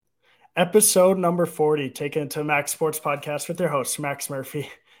Episode number 40, taken to Max Sports Podcast with your host, Max Murphy,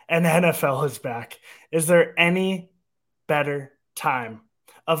 and NFL is back. Is there any better time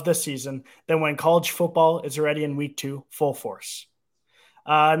of the season than when college football is already in week 2, full force?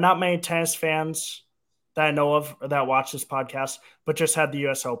 Not many tennis fans that I know of or that watch this podcast, but just had the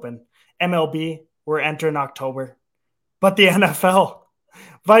U.S. Open. MLB, we're entering October. But the NFL,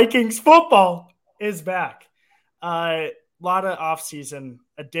 Vikings football is back. A lot of offseason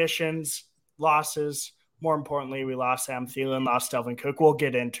additions, losses. More importantly, we lost Sam Thielen, lost Delvin Cook. We'll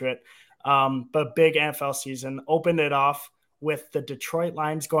get into it. But big NFL season. Opened it off with the Detroit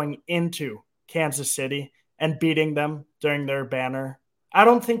Lions going into Kansas City and beating them during their banner. I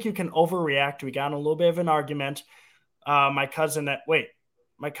don't think you can overreact. We got in a little bit of an argument. My cousin,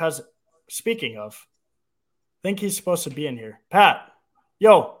 speaking of, I think he's supposed to be in here. Pat,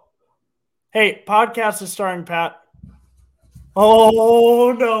 yo. Hey, podcast is starting, Pat.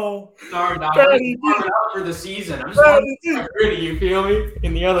 Oh, no. Sorry, Doc. I'm just warming up for the season. I'm just warming up gritty, you feel me?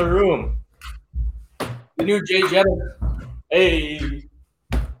 In the other room. The new Jay Jettis. Hey.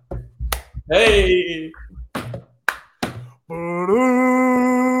 Hey.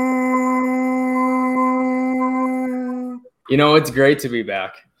 You know, it's great to be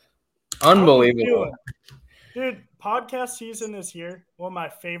back. Unbelievable. Dude, podcast season is here. One of my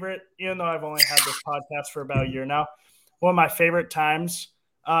favorite, even though I've only had this podcast for about a year now, one of my favorite times.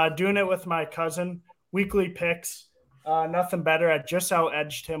 Doing it with my cousin, weekly picks. Nothing better. I just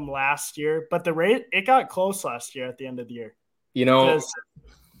out-edged him last year, but it got close last year at the end of the year. You know,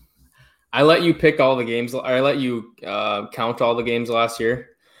 I let you pick all the games. I let you count all the games last year.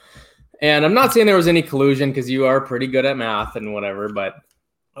 And I'm not saying there was any collusion because you are pretty good at math and whatever, but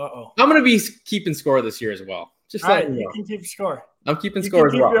I'm going to be keeping score this year as well. Just all right, you can keep score. I'm keeping score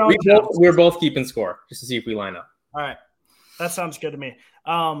as well. We're both keeping score just to see if we line up. All right. That sounds good to me.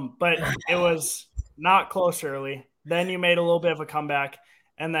 But it was not close early. Then you made a little bit of a comeback.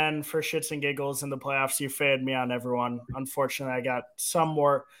 And then for shits and giggles in the playoffs, you faded me on everyone. Unfortunately, I got some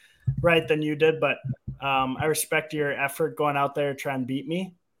more right than you did. But I respect your effort going out there trying to beat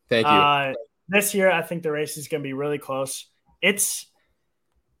me. Thank you. This year, I think the race is going to be really close.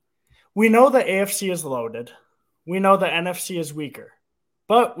 We know the AFC is loaded. We know the NFC is weaker.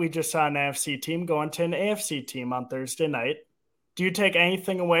 But we just saw an NFC team go into an AFC team on Thursday night. Do you take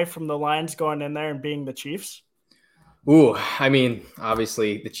anything away from the Lions going in there and being the Chiefs? Ooh, I mean,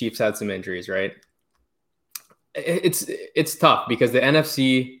 obviously the Chiefs had some injuries, right? It's tough because the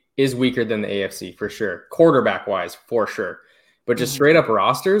NFC is weaker than the AFC for sure. Quarterback-wise, for sure. But just straight up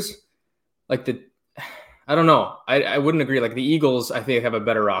rosters, I don't know. I wouldn't agree. Like the Eagles, I think have a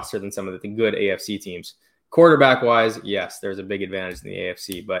better roster than some of the good AFC teams. Quarterback-wise, yes, there's a big advantage in the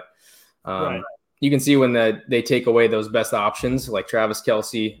AFC, but right. You can see when they take away those best options like Travis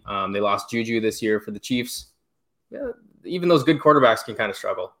Kelce. They lost Juju this year for the Chiefs. Yeah, even those good quarterbacks can kind of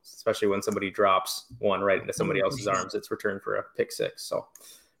struggle, especially when somebody drops one right into somebody else's arms. It's returned for a pick six. So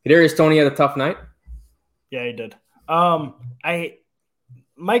Kadarius Toney had a tough night. Yeah, he did.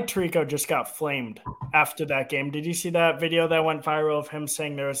 Mike Tirico just got flamed after that game. Did you see that video that went viral of him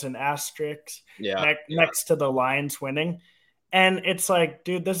saying there was an asterisk next to the Lions winning? And it's like,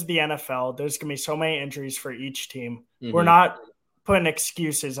 dude, this is the NFL. There's going to be so many injuries for each team. Mm-hmm. We're not putting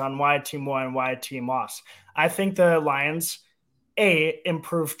excuses on why a team won and why a team lost. I think the Lions,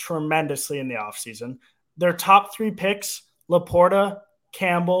 improved tremendously in the offseason. Their top 3 picks, Laporta,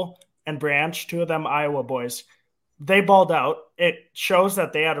 Campbell, and Branch, 2 of them Iowa boys, they balled out. It shows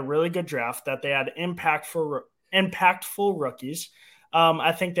that they had a really good draft, that they had impactful rookies.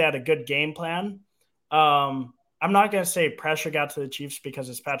 I think they had a good game plan. I'm not going to say pressure got to the Chiefs because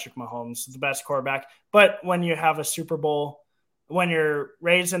it's Patrick Mahomes, the best quarterback. But when you have a Super Bowl, when you're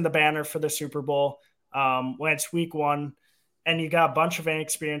raising the banner for the Super Bowl, when it's week 1 and you got a bunch of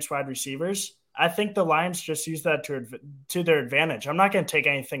inexperienced wide receivers, I think the Lions just use that to their advantage. I'm not going to take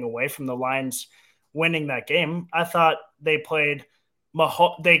anything away from the Lions winning that game. I thought they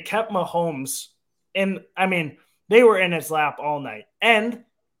kept Mahomes they were in his lap all night. And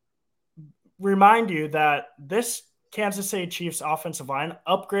remind you that this Kansas City Chiefs offensive line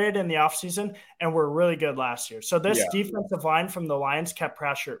upgraded in the offseason and were really good last year. So this defensive line from the Lions kept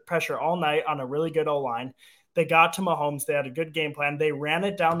pressure all night on a really good O-line. They got to Mahomes. They had a good game plan. They ran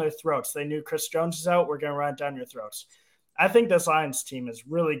it down their throats. They knew Chris Jones is out. We're going to run it down your throats. I think this Lions team is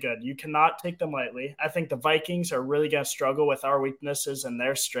really good. You cannot take them lightly. I think the Vikings are really going to struggle with our weaknesses and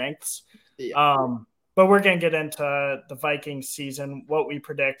their strengths. Yeah. But we're going to get into the Vikings season, what we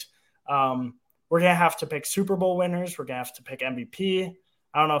predict. We're going to have to pick Super Bowl winners. We're going to have to pick MVP.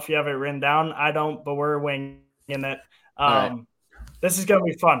 I don't know if you have it written down. I don't, but we're winging it. Right. This is going to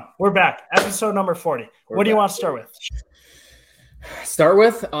be fun. We're back. Episode number 40. What do you want to start with?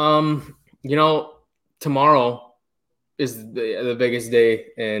 Tomorrow is the biggest day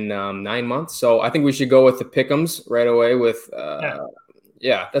in 9 months. So I think we should go with the pick'ems right away with,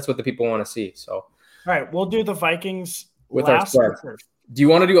 that's what the people want to see. So, all right, we'll do the Vikings with our spread. Do you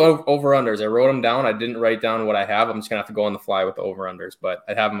want to do over-unders? I wrote them down. I didn't write down what I have. I'm just going to have to go on the fly with the over-unders, but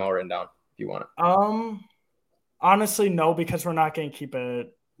I have them all written down if you want it. Honestly, no, because we're not going to keep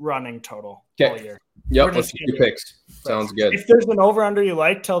it running total all year. Yep, let's keep your picks. Sounds good. If there's an over-under you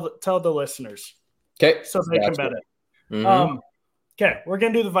like, tell the listeners. Okay. So they can bet it. Mm-hmm. Okay, we're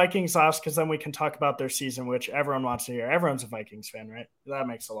going to do the Vikings last because then we can talk about their season, which everyone wants to hear. Everyone's a Vikings fan, right? That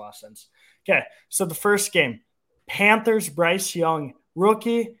makes a lot of sense. Okay, so the first game, Panthers, Bryce Young,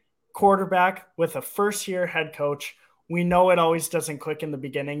 rookie quarterback with a first-year head coach. We know it always doesn't click in the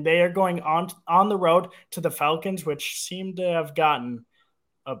beginning. They are going on the road to the Falcons, which seem to have gotten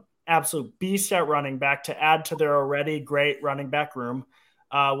an absolute beast at running back to add to their already great running back room,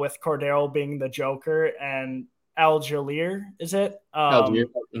 with Cordero being the Joker and Algier, is it? Algier.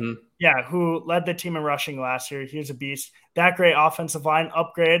 Mm-hmm. Yeah, who led the team in rushing last year. He was a beast. That great offensive line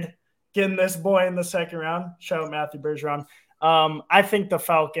upgrade, getting this boy in the second round. Shout out Matthew Bergeron. I think the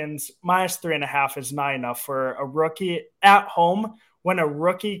Falcons minus 3.5 is not enough for a rookie at home when a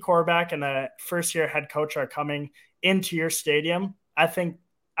rookie quarterback and a first-year head coach are coming into your stadium. I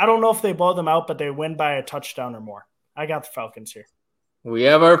don't know if they blow them out, but they win by a touchdown or more. I got the Falcons here. We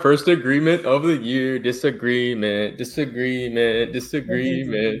have our first agreement of the year. Disagreement.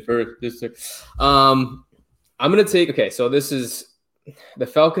 I'm going to take – okay, so this is – the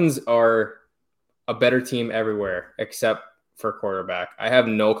Falcons are a better team everywhere except for quarterback. I have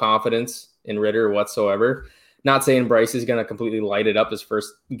no confidence in Ritter whatsoever. Not saying Bryce is going to completely light it up his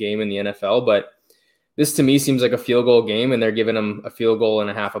first game in the NFL, but this to me seems like a field goal game, and they're giving him a field goal and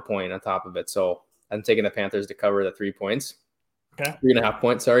a half a point on top of it. So I'm taking the Panthers to cover the 3 points. Okay. 3.5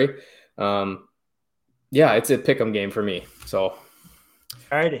 points, sorry. It's a pick'em game for me. So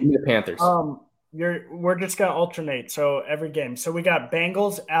alrighty. The Panthers. We're just gonna alternate, so every game. So we got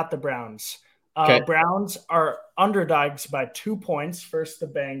Bengals at the Browns. Browns are underdogs by 2 points. First, the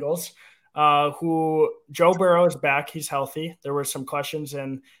Bengals, who Joe Burrow is back. He's healthy. There were some questions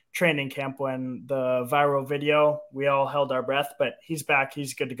in training camp when the viral video, we all held our breath, but he's back.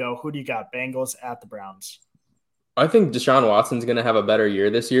 He's good to go. Who do you got? Bengals at the Browns. I think Deshaun Watson's going to have a better year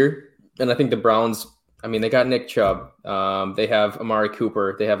this year. And I think the Browns, they got Nick Chubb. They have Amari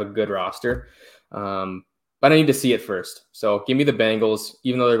Cooper. They have a good roster. But I need to see it first. So give me the Bengals,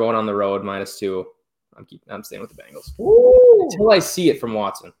 even though they're going on the road, -2. I'm staying with the Bengals. Ooh. Until I see it from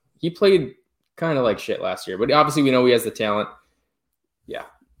Watson. He played kind of like shit last year, but obviously we know he has the talent. Yeah.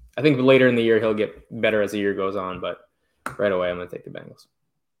 I think later in the year he'll get better as the year goes on, but right away I'm going to take the Bengals.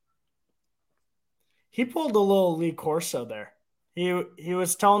 He pulled a little Lee Corso there. He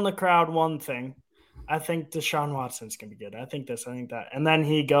was telling the crowd one thing. I think Deshaun Watson's going to be good. I think this, I think that. And then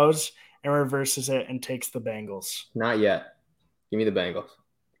he goes and reverses it and takes the Bengals. Not yet. Give me the Bengals.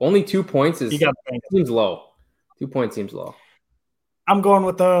 Only 2 points seems low. 2 points seems low. I'm going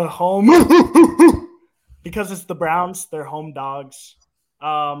with the home because it's the Browns. They're home dogs.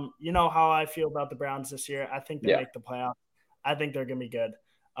 You know how I feel about the Browns this year. I think they make the playoffs. I think they're going to be good.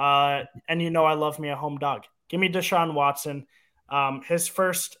 And I love me a home dog. Give me Deshaun Watson. His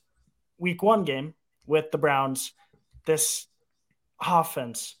first week 1 game with the Browns, this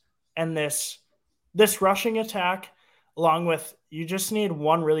offense and this rushing attack, along with you just need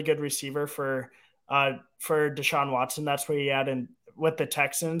one really good receiver for Deshaun Watson. That's what he had in with the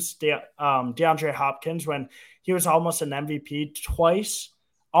Texans, DeAndre Hopkins, when he was almost an MVP twice,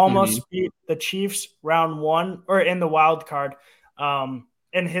 almost beat the Chiefs round 1 or in the wild card.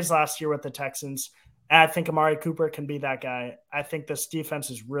 In his last year with the Texans. And I think Amari Cooper can be that guy. I think this defense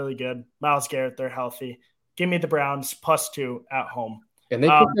is really good. Myles Garrett, they're healthy. Give me the Browns +2 at home. And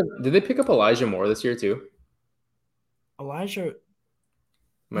did they pick up Elijah Moore this year too? Elijah?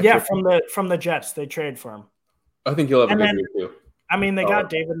 Yeah, from the Jets. They trade for him. I think he'll have a good year too. They got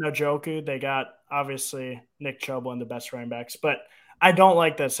David Njoku. They got, obviously, Nick Chubb, one of the best running backs. But I don't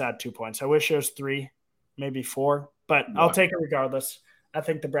like this at 2 points. I wish it was 3, maybe 4. But I'll take it regardless. I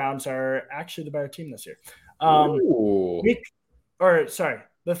think the Browns are actually the better team this year.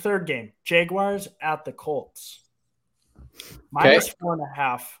 The third game, Jaguars at the Colts.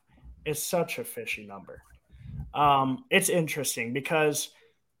 -4.5 is such a fishy number. It's interesting because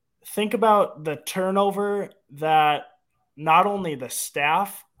think about the turnover that not only the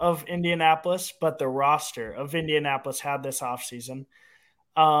staff of Indianapolis, but the roster of Indianapolis had this offseason.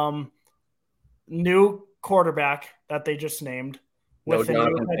 New quarterback that they just named. No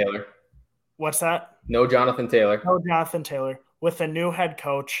Jonathan Taylor. What's that? No Jonathan Taylor. No Jonathan Taylor. With a new head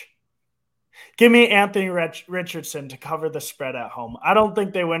coach. Give me Anthony Richardson to cover the spread at home. I don't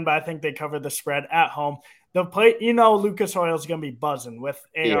think they win, but I think they cover the spread at home. They'll play, Lucas Oil's going to be buzzing with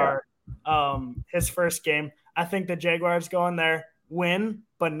AR, his first game. I think the Jaguars go in there, win,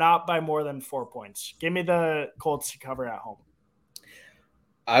 but not by more than 4 points. Give me the Colts to cover at home.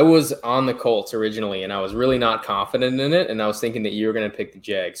 I was on the Colts originally, and I was really not confident in it, and I was thinking that you were going to pick the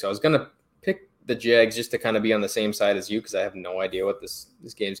Jags. So I was going to pick the Jags just to kind of be on the same side as you because I have no idea what this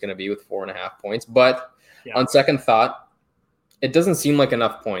game's going to be with 4.5 points. But on second thought, it doesn't seem like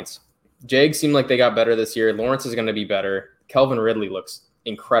enough points. Jags seem like they got better this year. Lawrence is going to be better. Calvin Ridley looks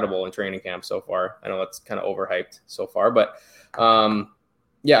incredible in training camp so far. I know that's kind of overhyped so far, but I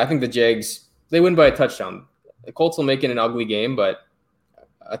think the Jags, they win by a touchdown. The Colts will make it an ugly game, but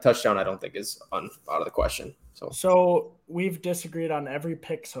a touchdown I don't think is out of the question. So we've disagreed on every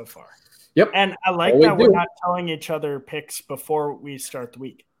pick so far. Yep. And I like that we're not telling each other picks before we start the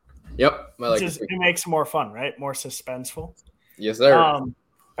week. Yep. It makes it more fun, right? More suspenseful. Yes, sir.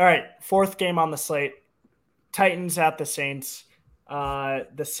 All right, fourth game on the slate. Titans at the Saints.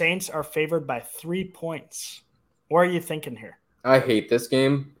 The Saints are favored by 3 points. What are you thinking here? I hate this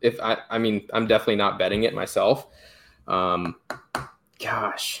game. I'm definitely not betting it myself.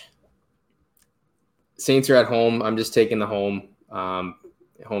 Saints are at home. I'm just taking the home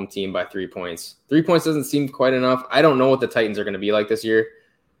team by 3 points. 3 points doesn't seem quite enough. I don't know what the Titans are going to be like this year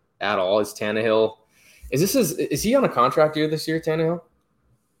at all. Is Tannehill? Is he on a contract year this year, Tannehill?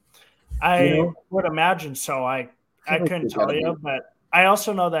 I would imagine so. I couldn't tell you, but I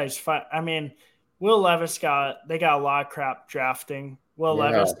also know that he's fine. I mean, Will Levis they got a lot of crap drafting Will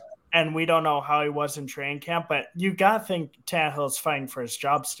Levis, and we don't know how he was in training camp, but you got to think Tannehill's fighting for his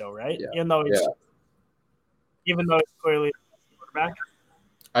job still, right? Yeah. Even though he's clearly a quarterback.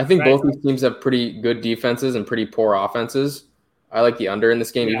 I think both these teams have pretty good defenses and pretty poor offenses. I like the under in this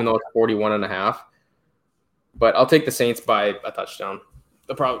game, even though it's 41.5. But I'll take the Saints by a touchdown.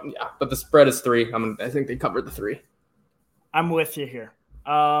 But the spread is 3. I think they covered the 3. I'm with you here.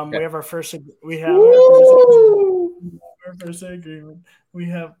 We have our first. We have our first agreement. We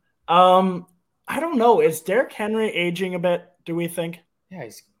have. I don't know. Is Derrick Henry aging a bit? Do we think? Yeah,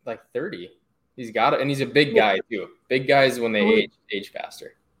 he's like 30. He's got it, and he's a big guy too. Big guys when they age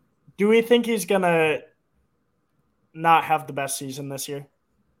faster. Do we think he's gonna not have the best season this year?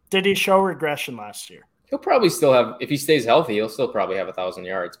 Did he show regression last year? He'll probably still have, if he stays healthy, he'll still probably have 1,000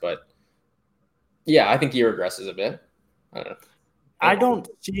 yards. But yeah, I think he regresses a bit. I don't know. I don't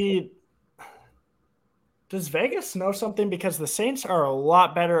see. Does Vegas know something? Because the Saints are a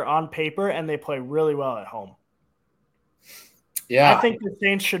lot better on paper and they play really well at home. Yeah. I think the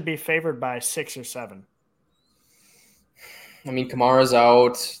Saints should be favored by 6 or 7. I mean, Kamara's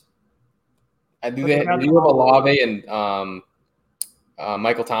out. Do you have Olave and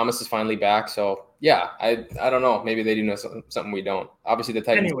Michael Thomas is finally back. So, yeah, I don't know. Maybe they do know something we don't. Obviously, the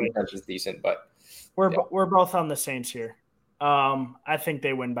Titans defense is decent, but we're both on the Saints here. I think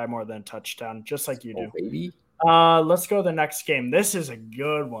they win by more than a touchdown, just like you do. Baby. Let's go to the next game. This is a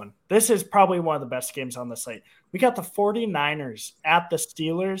good one. This is probably one of the best games on the slate. We got the 49ers at the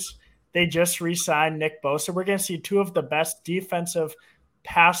Steelers. They just re-signed Nick Bosa. We're going to see 2 of the best defensive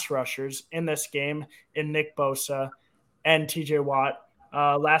pass rushers in this game in Nick Bosa and TJ Watt.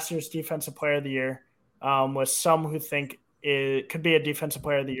 Last year's Defensive Player of the Year was some who think it could be a Defensive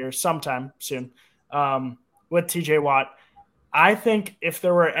Player of the Year sometime soon with TJ Watt. I think if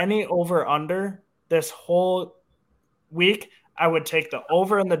there were any over-under this whole week, I would take the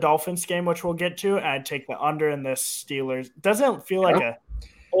over in the Dolphins game, which we'll get to, and I'd take the under in this Steelers. Doesn't feel like a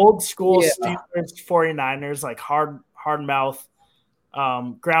old school Steelers 49ers, like hard mouth,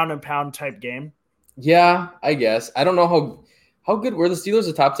 ground and pound type game. Yeah, I guess. I don't know how good were the Steelers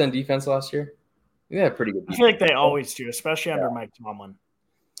a top 10 defense last year? Yeah, pretty good defense. I feel like they always do, especially under Mike Tomlin.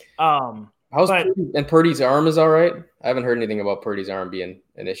 And Purdy's arm is all right? I haven't heard anything about Purdy's arm being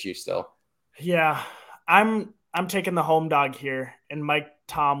an issue still. Yeah, I'm taking the home dog here, and Mike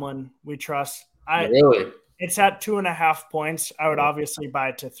Tomlin we trust. Really? It's at 2.5 points. I would obviously buy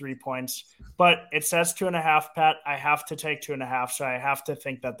it to 3 points, but it says 2.5, Pat. I have to take 2.5, so I have to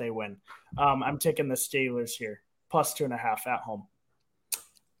think that they win. I'm taking the Steelers here, plus 2.5 at home.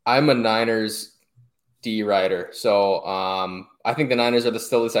 I'm a Niners D rider, so I think the Niners are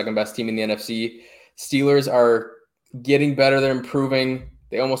still the second best team in the NFC. Steelers are getting better. They're improving.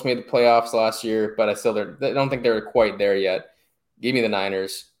 They almost made the playoffs last year, but I don't think they're quite there yet. Give me the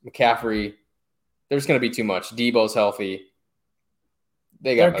Niners. McCaffrey, there's going to be too much. Debo's healthy.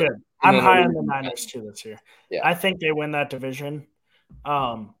 They're good. I'm high on the Niners too this year. Yeah. I think they win that division.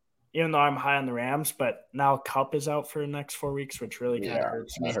 Even though I'm high on the Rams, but now Kupp is out for the next 4 weeks, which really kind of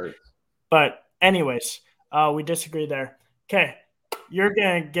hurts me. But anyways, we disagree there. Okay, you're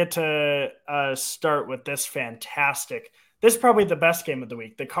going to get to start with this fantastic. This is probably the best game of the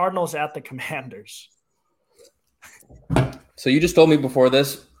week. The Cardinals at the Commanders. So you just told me before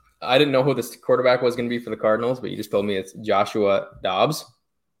this, I didn't know who this quarterback was going to be for the Cardinals, but you just told me it's Joshua Dobbs.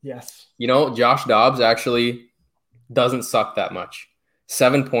 Yes. You know, Josh Dobbs actually doesn't suck that much.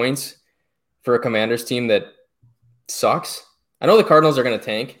 7 points for a Commanders team that sucks. I know the Cardinals are going to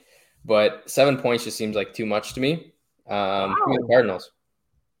tank, but 7 points just seems like too much to me. Wow. The Cardinals.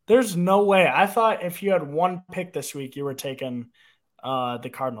 There's no way. I thought if you had one pick this week, you were taking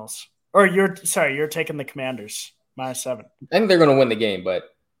the Cardinals. Or you're taking the Commanders -7. I think they're going to win the game, but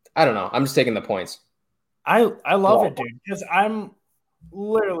I don't know. I'm just taking the points. I love it, dude, because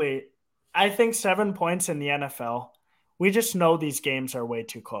I think 7 points in the NFL. We just know these games are way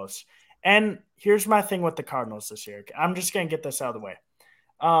too close. And here's my thing with the Cardinals this year. I'm just going to get this out of the way.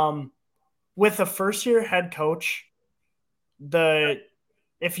 With a first-year head coach,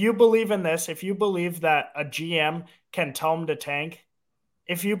 if you believe in this, if you believe that a GM can tell him to tank,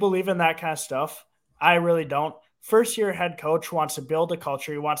 if you believe in that kind of stuff, I really don't. First-year head coach wants to build a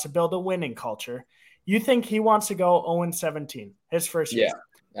culture. He wants to build a winning culture. You think he wants to go 0-17 his first year? Yeah,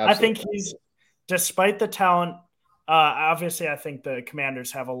 absolutely. I think he's, despite the talent, obviously I think the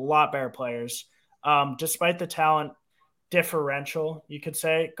Commanders have a lot better players. Despite the talent differential, you could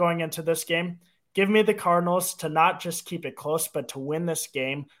say, going into this game, give me the Cardinals to not just keep it close, but to win this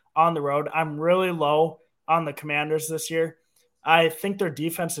game on the road. I'm really low on the Commanders this year. I think their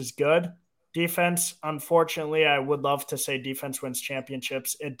defense is good. Defense, unfortunately, I would love to say defense wins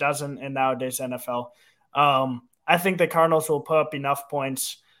championships. It doesn't in nowadays NFL. I think the Cardinals will put up enough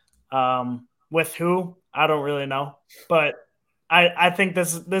points. With who? I don't really know. But I think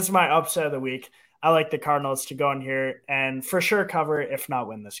this is my upset of the week. I like the Cardinals to go in here and for sure cover, if not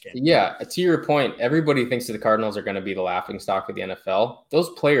win this game. Yeah, to your point, everybody thinks that the Cardinals are going to be the laughingstock of the NFL.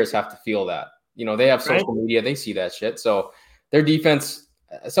 Those players have to feel that. You know, they have social media. They see that shit. So their defense,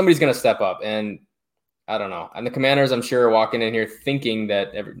 somebody's going to step up. And I don't know. And the Commanders, I'm sure, are walking in here thinking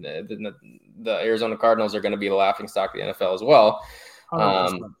that the Arizona Cardinals are going to be the laughingstock of the NFL as well.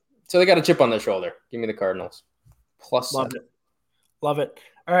 So they got a chip on their shoulder. Give me the Cardinals. +7. Love it.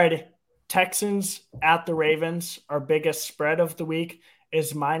 All righty. Texans at the Ravens. Our biggest spread of the week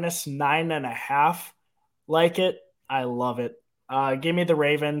is -9.5. Like it. I love it. Give me the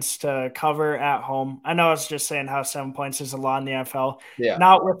Ravens to cover at home. I know I was just saying how 7 points is a lot in the NFL. Yeah.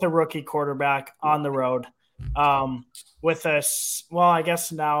 Not with the rookie quarterback on the road. With us, well, I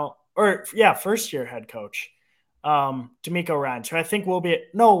guess now, first-year head coach, DeMeco Ryans, who I think will be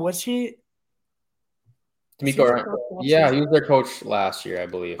 – no, was he – DeMeco Ryans. Yeah, he was their coach last year, I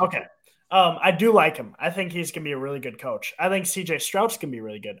believe. Okay. I do like him. I think he's going to be a really good coach. I think CJ Stroud's going to be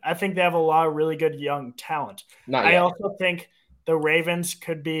really good. I think they have a lot of really good young talent. I also think the Ravens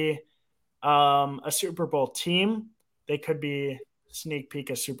could be a Super Bowl team. They could be sneak peek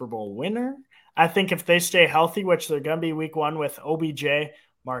a Super Bowl winner. I think if they stay healthy, which they're going to be week 1 with OBJ,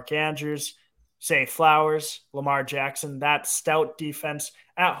 Mark Andrews, Zay Flowers, Lamar Jackson, that stout defense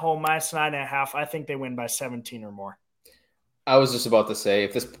at home, -9.5. I think they win by 17 or more. I was just about to say,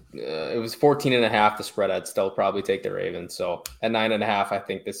 if it was 14.5, the spread, I'd still probably take the Ravens. So at 9.5, I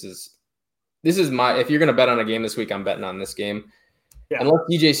think this is my, if you're going to bet on a game this week, I'm betting on this game. Yeah. Unless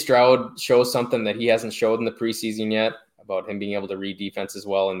DJ Stroud shows something that he hasn't showed in the preseason yet about him being able to read defense as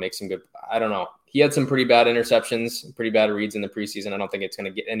well and make some good, I don't know. He had some pretty bad interceptions, pretty bad reads in the preseason. I don't think it's going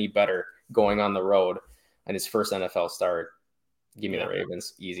to get any better going on the road and his first NFL start. Give me the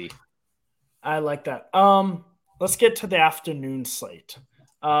Ravens. Easy. I like that. Let's get to the afternoon slate.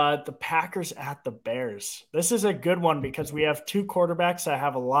 The Packers at the Bears. This is a good one because we have 2 quarterbacks that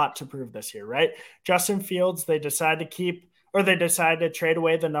have a lot to prove this year, right? Justin Fields, they decided to trade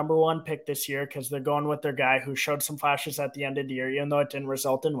away the number 1 pick this year because they're going with their guy who showed some flashes at the end of the year, even though it didn't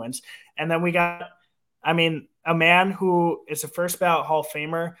result in wins. And then we got, a man who is a first ballot Hall of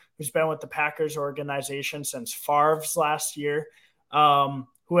Famer who's been with the Packers organization since Favre's last year,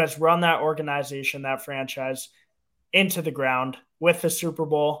 who has run that organization, that franchise, into the ground with the Super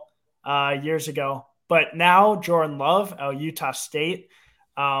Bowl years ago. But now Jordan Love out of Utah State,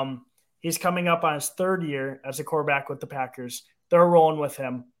 he's coming up on his 3rd year as a quarterback with the Packers. They're rolling with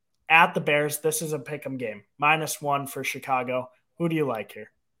him. At the Bears, this is a pick'em game. -1 for Chicago. Who do you like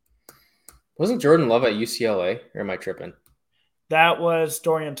here? Wasn't Jordan Love at UCLA, or am I tripping? That was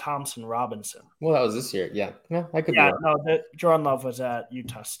Dorian Thompson-Robinson. Well, that was this year. Yeah, I could be wrong. No, Jordan Love was at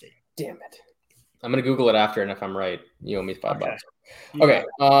Utah State. Damn it. I'm going to Google it after, and if I'm right, you owe me $5. Okay.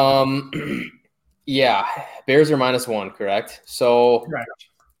 Yeah. Bears are -1, correct? So correct.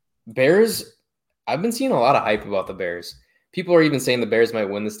 Bears, I've been seeing a lot of hype about the Bears. People are even saying the Bears might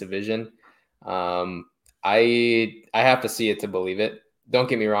win this division. I have to see it to believe it. Don't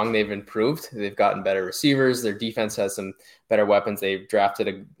get me wrong, they've improved. They've gotten better receivers. Their defense has some better weapons. They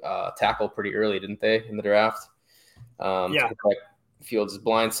drafted a tackle pretty early, didn't they, in the draft? Yeah. Fields'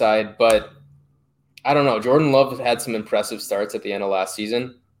 blind side. But I don't know. Jordan Love had some impressive starts at the end of last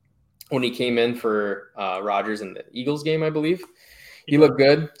season when he came in for Rodgers in the Eagles game, I believe. He looked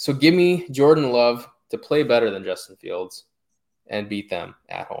good. So give me Jordan Love to play better than Justin Fields and beat them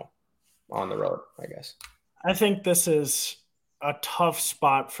at home on the road, I guess. I think this is a tough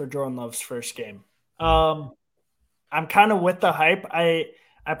spot for Jordan Love's first game. I'm kind of with the hype. I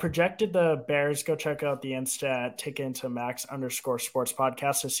projected the Bears. Go check out the Insta @TakeIntoMax_sports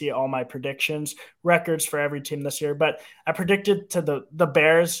podcast to see all my predictions, records for every team this year. But I predicted to the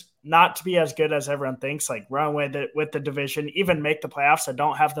Bears not to be as good as everyone thinks, like run away with the division, even make the playoffs. I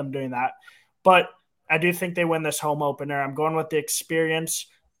don't have them doing that. But I do think they win this home opener. I'm going with the experience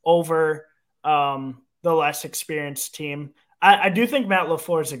over the less experienced team. I do think Matt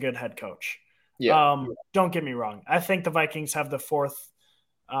LaFleur is a good head coach. Yeah. Don't get me wrong. I think the Vikings have the fourth.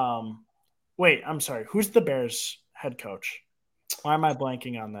 Wait, I'm sorry. Who's the Bears head coach? Why am I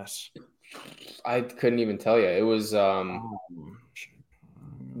blanking on this? I couldn't even tell you. It was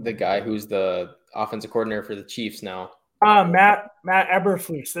the guy who's the offensive coordinator for the Chiefs now. Matt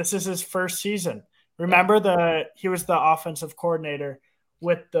Eberflus. This is his first season. Remember he was the offensive coordinator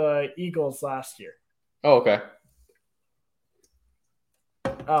with the Eagles last year. Oh, okay.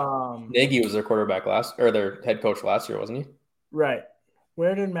 Nagy was their quarterback their head coach last year, wasn't he? Right.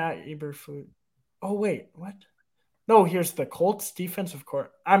 Where did Matt Eberflus? Oh, wait, what? No, here's the Colts defensive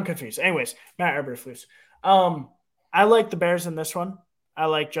court. I'm confused. Anyways, Matt Eberflus. I like the Bears in this one. I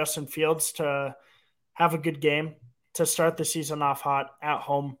like Justin Fields to have a good game to start the season off hot at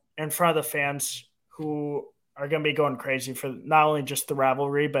home in front of the fans who are going to be going crazy for not only just the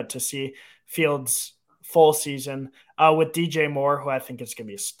rivalry, but to see Fields full season with DJ Moore, who I think is going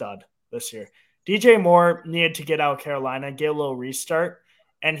to be a stud this year. DJ Moore needed to get out of Carolina, get a little restart,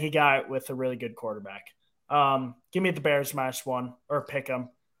 and he got it with a really good quarterback. Give me the Bears -1 or pick them,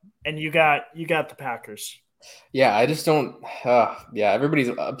 and you got the Packers. Yeah, I just don't.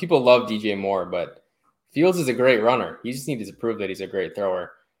 People love DJ Moore, but Fields is a great runner. He just needs to prove that he's a great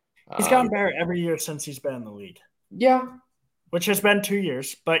thrower. He's gotten better every year since he's been in the league. Yeah, which has been 2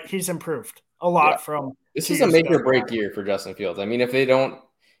 years, but he's improved a lot from. This is a make or break year for Justin Fields. I mean, if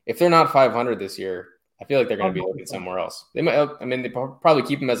they're not 500 this year, I feel like they're going to be looking somewhere else. They might. I mean, they probably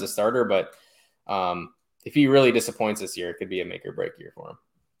keep him as a starter, but if he really disappoints this year, it could be a make or break year for him.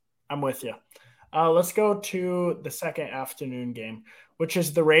 I'm with you. Let's go to the second afternoon game, which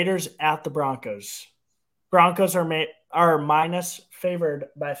is the Raiders at the Broncos. Broncos are minus favored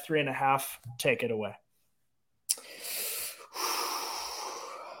by 3.5. Take it away.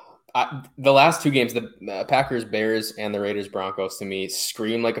 The last two games, the Packers, Bears, and the Raiders, Broncos, to me,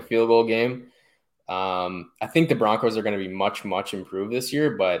 scream like a field goal game. I think the Broncos are going to be much, much improved this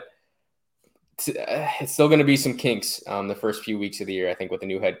year, but it's still going to be some kinks the first few weeks of the year, I think, with the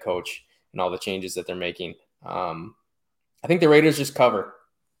new head coach and all the changes that they're making. I think the Raiders just cover.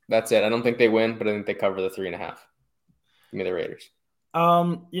 That's it. I don't think they win, but I think they cover the 3.5. Give me the Raiders.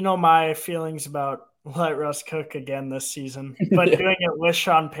 My feelings about let Russ cook again this season, but doing it with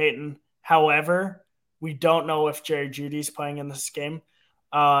Sean Payton. However, we don't know if Jerry Jeudy's playing in this game.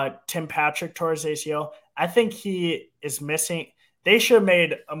 Tim Patrick tore his ACL. I think he is missing. They should have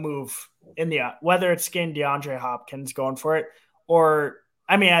made a move whether it's getting DeAndre Hopkins going for it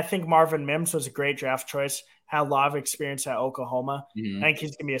I think Marvin Mims was a great draft choice, had a lot of experience at Oklahoma. Mm-hmm. I think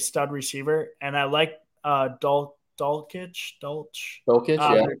he's going to be a stud receiver. And I like Dulcich.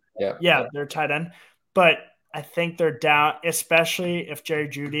 Yeah, they're tight end. But I think they're down, especially if Jerry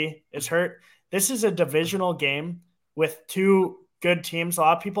Jeudy is hurt. This is a divisional game with two good teams. A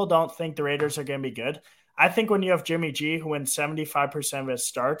lot of people don't think the Raiders are going to be good. I think when you have Jimmy G, who wins 75% of his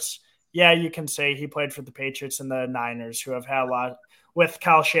starts, yeah, you can say he played for the Patriots and the Niners, who have had a lot with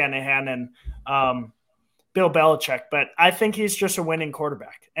Kyle Shanahan and Bill Belichick. But I think he's just a winning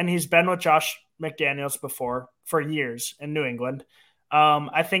quarterback. And he's been with Josh McDaniels before for years in New England.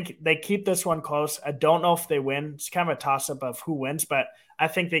 I think they keep this one close. I don't know if they win. It's kind of a toss-up of who wins, but I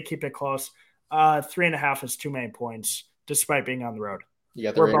think they keep it close. 3.5 is too many points, despite being on the road.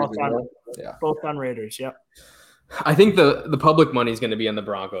 We're both on Raiders. Yep. I think the public money is going to be on the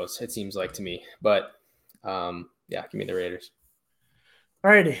Broncos. It seems like to me, but give me the Raiders.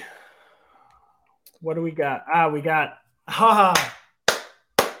 Alrighty. What do we got? We got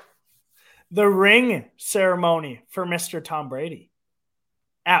the ring ceremony for Mr. Tom Brady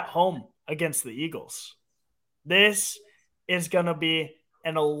at home against the Eagles. This is going to be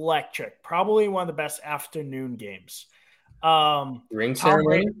an electric, probably one of the best afternoon games. Ring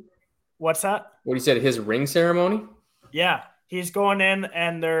ceremony? What's that? What you said, his ring ceremony? Yeah. He's going in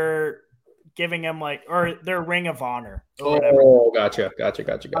and they're giving him their ring of honor. Oh, gotcha.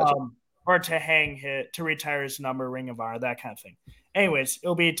 Or to to retire his number, ring of honor, that kind of thing. Anyways,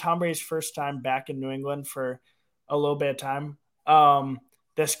 it'll be Tom Brady's first time back in New England for a little bit of time.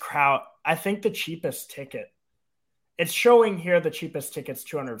 This crowd, I think the cheapest ticket, it's showing here the cheapest ticket's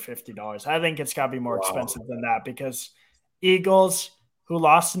 $250. I think it's got to be more expensive than that because Eagles, who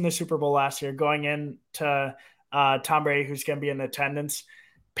lost in the Super Bowl last year, going into Tom Brady, who's going to be in attendance.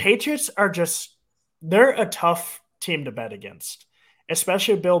 Patriots they're a tough team to bet against,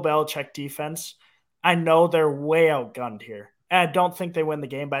 especially Bill Belichick defense. I know they're way outgunned here. And I don't think they win the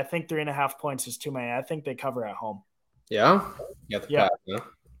game, but I think 3.5 points is too many. I think they cover at home. Yeah? Yeah.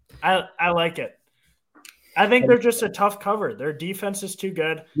 I like it. I think they're just a tough cover. Their defense is too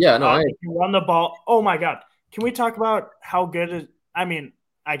good. Yeah, no, they can run the ball. Oh, my God. Can we talk about how good I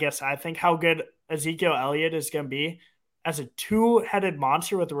think how good Ezekiel Elliott is going to be as a two-headed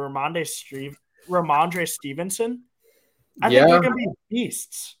monster with Ramondre Stevenson? I think they're going to be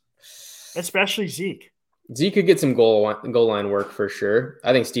beasts, especially Zeke. Zeke could get some goal line work for sure.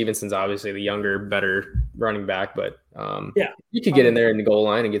 I think Stevenson's obviously the younger, better running back, but he could get in there in the goal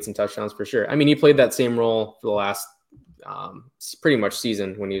line and get some touchdowns for sure. I mean, he played that same role for the last pretty much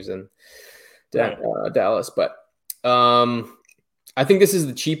season when he was in Dallas. But I think this is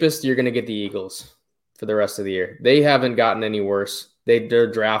the cheapest you're going to get the Eagles for the rest of the year. They haven't gotten any worse. Their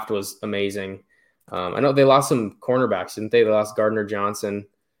draft was amazing. I know they lost some cornerbacks, didn't they? They lost Gardner Johnson.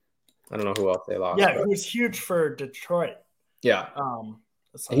 I don't know who else they lost. Yeah, he was huge for Detroit. Yeah.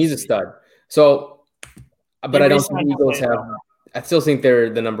 He's a stud. So, but I don't think the Eagles have – I still think they're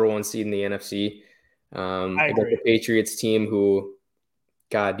the number one seed in the NFC. The Patriots team who,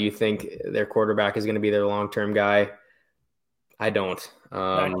 God, do you think their quarterback is going to be their long-term guy? I don't.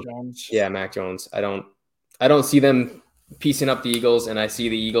 Mac Jones. Yeah, Mac Jones. I don't see them piecing up the Eagles, and I see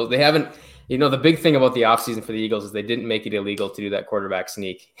the Eagles. They haven't – the big thing about the offseason for the Eagles is they didn't make it illegal to do that quarterback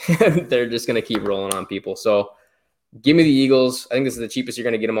sneak. They're just going to keep rolling on people. So give me the Eagles. I think this is the cheapest you're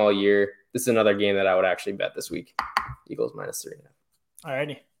going to get them all year. This is another game that I would actually bet this week. Eagles -3.5. All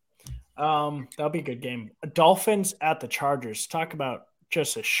righty. That'll be a good game. Dolphins at the Chargers. Talk about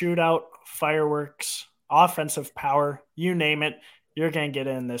just a shootout, fireworks, offensive power, you name it. You're going to get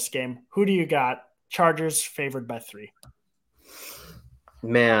in this game. Who do you got? Chargers favored by 3.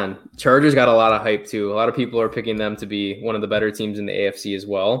 Man, Chargers got a lot of hype too. A lot of people are picking them to be one of the better teams in the AFC as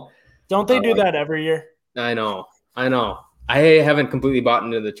well. Don't they do that every year? I know. I haven't completely bought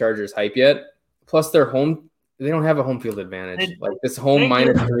into the Chargers hype yet. Plus, they're home. They don't have a home field advantage. This home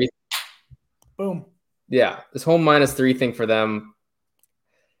 -3. Boom. Yeah, this home -3 thing for them.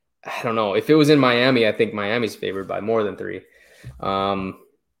 I don't know. If it was in Miami, I think Miami's favored by more than 3. I'm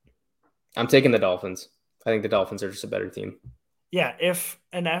taking the Dolphins. I think the Dolphins are just a better team. Yeah, if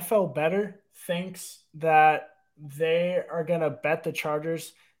an NFL bettor thinks that they are going to bet the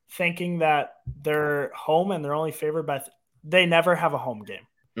Chargers thinking that they're home and they're only favored by they never have a home game.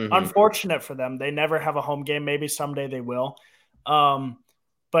 Mm-hmm. Unfortunate for them. They never have a home game. Maybe someday they will.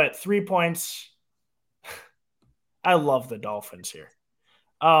 But 3 points, I love the Dolphins here.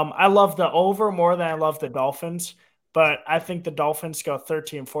 I love the over more than I love the Dolphins, but I think the Dolphins go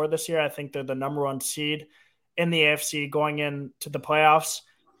 13-4 this year. I think they're the number 1 seed in the AFC going into the playoffs.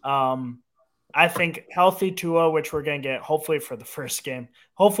 I think healthy Tua, which we're going to get hopefully for the first game.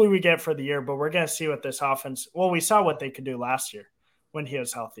 Hopefully we get for the year, but we're going to see what this offense – well, we saw what they could do last year when he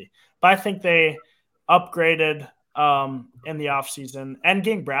was healthy. But I think they upgraded in the offseason. And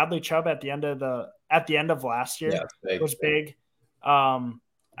getting Bradley Chubb at the end of last year was big.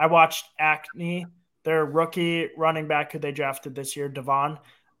 I watched Acne, their rookie running back who they drafted this year, Devon.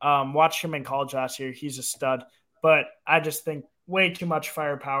 Watched him in college last year. He's a stud. But I just think way too much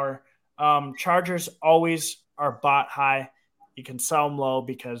firepower. Chargers always are bought high. You can sell them low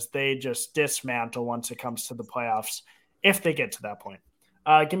because they just dismantle once it comes to the playoffs if they get to that point.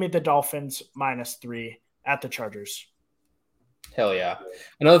 Give me the Dolphins -3 at the Chargers. Hell yeah.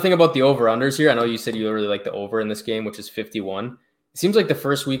 Another thing about the over-unders here, I know you said you really like the over in this game, which is 51. It seems like the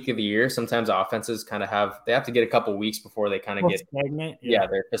first week of the year, sometimes offenses kind of have to get a couple weeks before they kind of get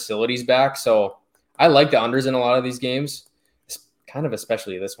their facilities back. So I like the unders in a lot of these games, kind of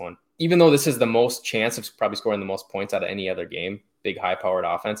especially this one. Even though this is the most chance of probably scoring the most points out of any other game, big high-powered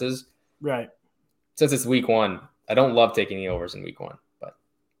offenses. Right. since it's week 1, I don't love taking the overs in week 1. But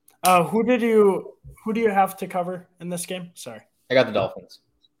who do you have to cover in this game? Sorry, I got the Dolphins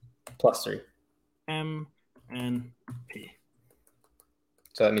 +3. M and P.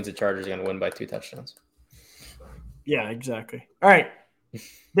 So that means the Chargers are going to win by 2 touchdowns. Yeah, exactly. All right,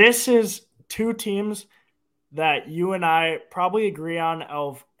 this is 2 teams that you and I probably agree on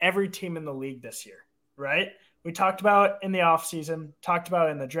of every team in the league this year, right? We talked about in the offseason, talked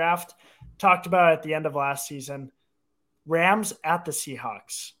about in the draft, talked about at the end of last season. Rams at the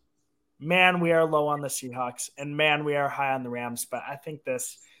Seahawks. Man, we are low on the Seahawks, and man, we are high on the Rams. But I think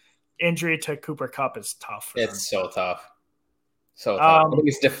this injury to Cooper Kupp is tough. It's so tough. So tough. I think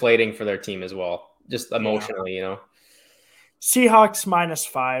it's deflating for their team as well, just emotionally, Seahawks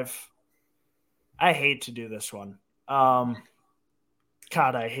 -5. I hate to do this one.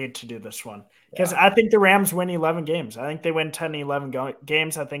 God, I hate to do this one because I think the Rams win 11 games. I think they win 10, 11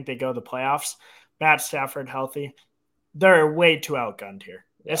 games. I think they go to the playoffs. Matt Stafford healthy. They're way too outgunned here,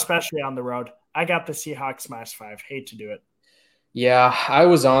 especially on the road. I got the Seahawks -5. Hate to do it. Yeah, I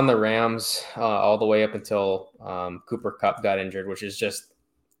was on the Rams all the way up until Cooper Kupp got injured, which is just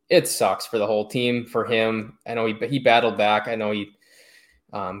 – it sucks for the whole team, for him. I know he battled back. I know he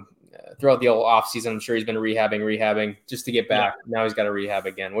throughout the whole offseason, I'm sure he's been rehabbing just to get back. Yeah. Now he's got to rehab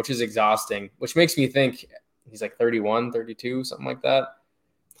again, which is exhausting, which makes me think he's like 31, 32, something like that.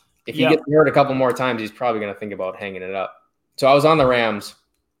 If he gets hurt a couple more times, he's probably going to think about hanging it up. So I was on the Rams,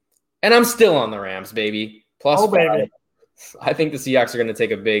 and I'm still on the Rams, baby. +5. Baby. I think the Seahawks are going to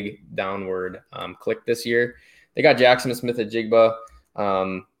take a big downward click this year. They got Jackson Smith-Njigba,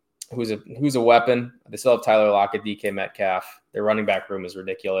 who's a weapon. They still have Tyler Lockett, DK Metcalf. Their running back room is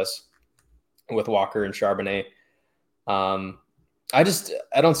ridiculous with Walker and Charbonnet. I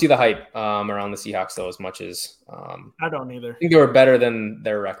don't see the hype around the Seahawks though as much as I don't either. I think they were better than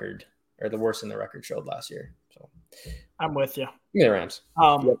their record, or the worse than their record showed last year. So I'm with you. Give me the Rams.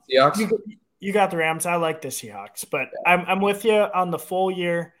 Seahawks. You got the Rams. I like the Seahawks, but I'm with you on the full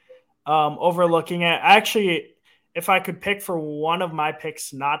year. Overlooking it, actually, if I could pick for one of my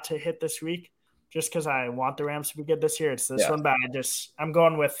picks not to hit this week, just because I want the Rams to be good this year, it's this one. But I'm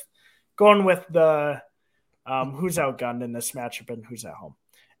going with the who's outgunned in this matchup and who's at home.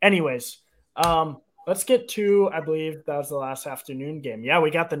 Anyways, let's get to, I believe that was the last afternoon game. Yeah, we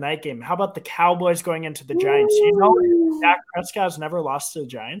got the night game. How about the Cowboys going into the Giants? Dak Prescott has never lost to the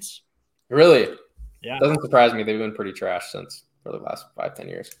Giants. Really? Yeah. Doesn't surprise me. They've been pretty trash for the last 5-10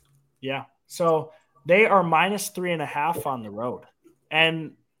 years. Yeah. So they are -3.5 on the road.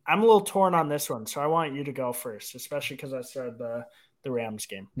 And I'm a little torn on this one, so I want you to go first, especially because I started the Rams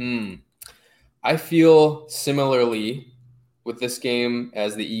game. I feel similarly with this game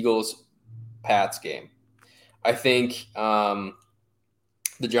as the Eagles-Pats game. I think the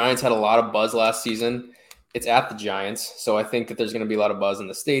Giants had a lot of buzz last season. It's at the Giants, so I think that there's going to be a lot of buzz in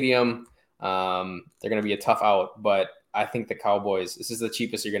the stadium. They're going to be a tough out, but I think the Cowboys, this is the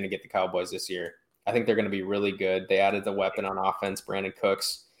cheapest you're going to get the Cowboys this year. I think they're going to be really good. They added the weapon on offense, Brandon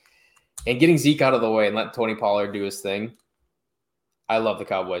Cooks. And getting Zeke out of the way and let Tony Pollard do his thing, I love the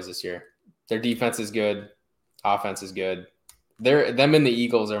Cowboys this year. Their defense is good. Offense is good. Them and the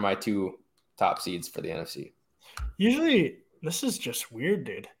Eagles are my 2 top seeds for the NFC. Usually, this is just weird,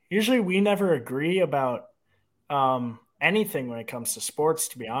 dude. Usually we never agree about anything when it comes to sports,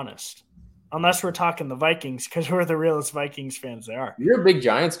 to be honest. Unless we're talking the Vikings, because we're the realest Vikings fans there are. You're a big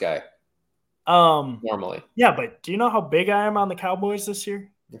Giants guy. Normally. Yeah, but do you know how big I am on the Cowboys this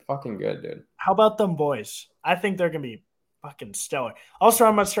year? You're fucking good, dude. How about them boys? I think they're going to be fucking stellar. Also,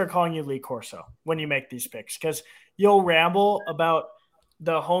 I'm going to start calling you Lee Corso when you make these picks, because you'll ramble about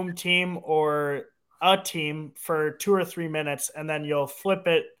the home team or a team for 2 or 3 minutes, and then you'll flip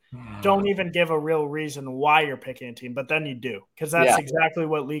it. Don't even give a real reason why you're picking a team, but then you do, because that's exactly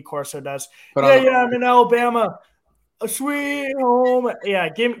what Lee Corso does. I'm in Alabama. A sweet home. Yeah,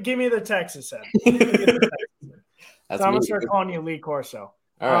 give me the Texas head. So I'm going to start calling you Lee Corso.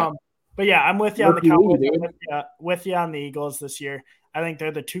 All right. But yeah, I'm with you on the Cowboys. With you on the Eagles this year. I think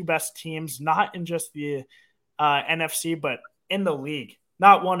they're the 2 best teams, not in just the NFC, but in the league.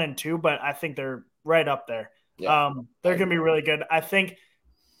 Not 1 and 2, but I think they're right up there. Yeah. They're going to be really good. I think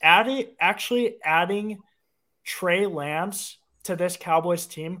adding Trey Lance to this Cowboys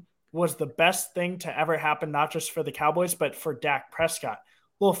team was the best thing to ever happen, not just for the Cowboys, but for Dak Prescott.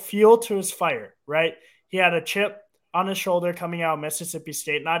 A little fuel to his fire, right? He had a chip on his shoulder coming out of Mississippi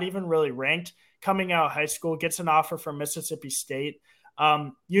State, not even really ranked, coming out of high school, gets an offer from Mississippi State,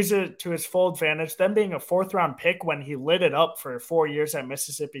 use it to his full advantage, then being a 4th-round pick when he lit it up for 4 years at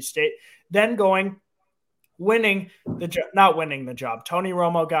Mississippi State, then not winning the job. Tony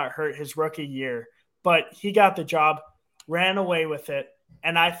Romo got hurt his rookie year but he got the job, ran away with it.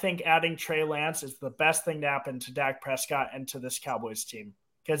 And I think adding Trey Lance is the best thing to happen to Dak Prescott and to this Cowboys team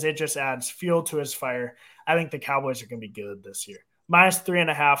because it just adds fuel to his fire. I think the Cowboys are going to be good this year.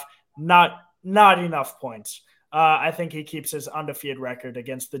 -3.5, not enough points. I think he keeps his undefeated record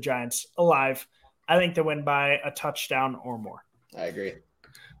against the Giants alive. I think they win by a touchdown or more. I agree.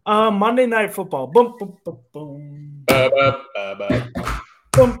 Monday Night Football. Boom, boom, boom, boom.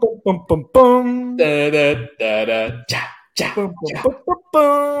 Boom, boom, boom, boom, boom. Da, da, da, da. Ja, ja, Boom, boom, ja. boom, boom,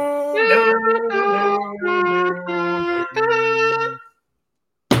 boom.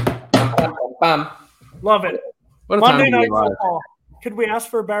 Bam. Love it. What a Monday time to Night be alive. Football. Could we ask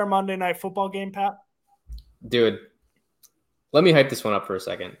for a better Monday Night Football game, Pat? Dude, let me hype this one up for a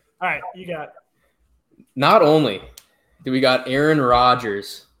second. All right, you got it. Not only do we got Aaron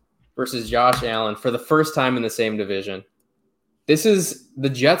Rodgers versus Josh Allen for the first time in the same division. This is the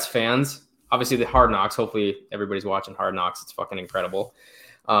Jets fans, obviously the Hard Knocks. Hopefully everybody's watching Hard Knocks. It's fucking incredible.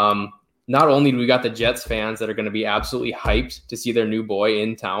 Not only do we got the Jets fans that are going to be absolutely hyped to see their new boy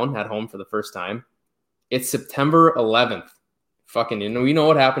in town at home for the first time. It's September 11th. Fucking, we know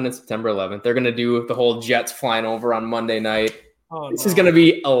what happened in September 11th. They're going to do the whole Jets flying over on Monday night. This is going to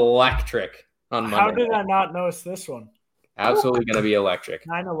be electric on Monday. How did I not notice this one? Absolutely going to be electric.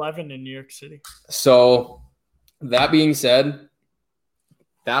 9/11 in New York City. So that being said,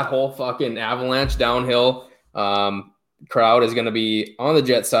 that whole fucking avalanche downhill crowd is going to be on the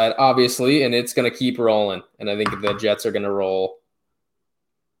Jets side, obviously, and it's going to keep rolling. And I think the Jets are going to roll.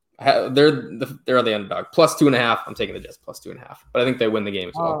 They're the underdog. +2.5. I'm taking the Jets +2.5, but I think they win the game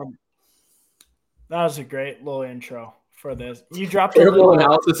as well. That was a great little intro for this. You dropped terrible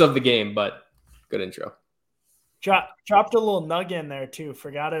analysis of the game, but good intro. Dropped a little nugget in there too.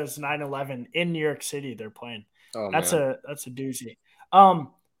 Forgot it was 9/11 in New York City. They're playing. That's a doozy.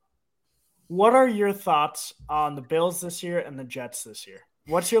 What are your thoughts on the Bills this year and the Jets this year?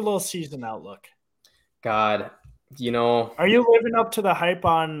 What's your little season outlook? God, are you living up to the hype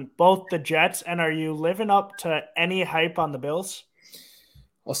on both the Jets, and are you living up to any hype on the Bills?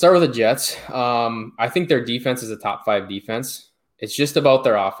 I'll start with the Jets. I think their defense is a top 5 defense. It's just about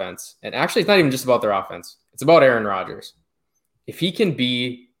their offense. And actually, it's not even just about their offense. It's about Aaron Rodgers. If he can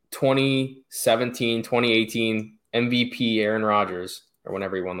be 2017, 2018 MVP Aaron Rodgers, or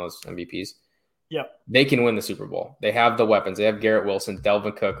whenever he won those MVPs, they can win the Super Bowl. They have the weapons. They have Garrett Wilson,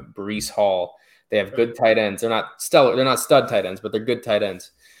 Delvin Cook, Breece Hall. They have good tight ends. They're not stellar. They're not stud tight ends, but they're good tight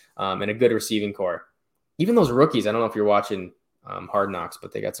ends and a good receiving core. Even those rookies, I don't know if you're watching Hard Knocks,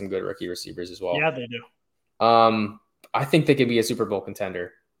 but they got some good rookie receivers as well. Yeah, they do. I think they could be a Super Bowl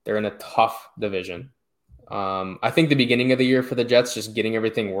contender. They're in a tough division. I think the beginning of the year for the Jets, just getting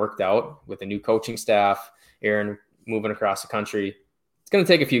everything worked out with a new coaching staff, Aaron moving across the country, it's going to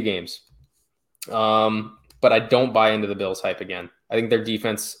take a few games. But I don't buy into the Bills hype again. I think their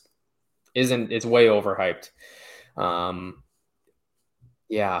defense it's way overhyped.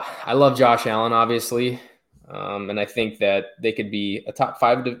 Yeah, I love Josh Allen, obviously. And I think that they could be a top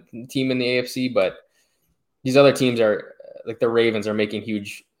 5 team in the AFC, but these other teams are like the Ravens are making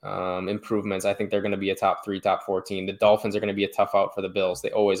huge improvements. I think they're going to be a top 3, top 4 team. The Dolphins are going to be a tough out for the Bills.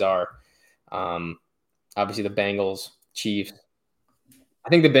 They always are. Obviously the Bengals, Chiefs. I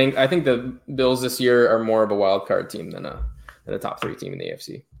think the Bills this year are more of a wild card team than a top 3 team in the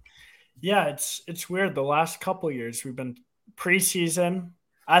AFC. Yeah, it's weird. The last couple of years we've been preseason.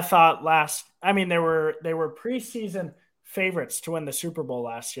 I thought they were preseason favorites to win the Super Bowl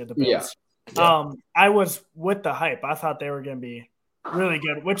last year, the Bills. Yeah. I was with the hype. I thought they were going to be really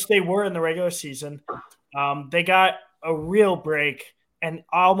good, which they were in the regular season. They got a real break and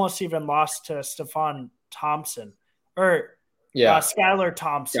almost even lost to Stephon Thompson Skylar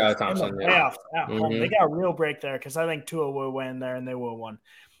Thompson. Skylar Thompson in the playoffs at home. They got a real break there because I think Tua will win there and they will win.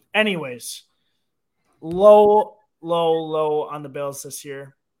 Anyways, low on the Bills this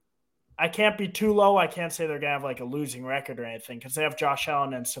year. I can't be too low. I can't say they're going to have like a losing record or anything because they have Josh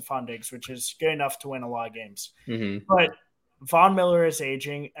Allen and Stephon Diggs, which is good enough to win a lot of games. Mm-hmm. But Von Miller is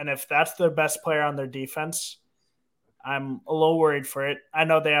aging, and if that's their best player on their defense, I'm a little worried for it. I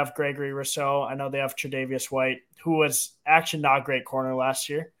know they have Gregory Rousseau. I know they have Tre'Davious White, who was actually not a great corner last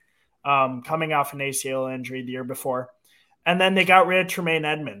year, coming off an ACL injury the year before. And then they got rid of Tremaine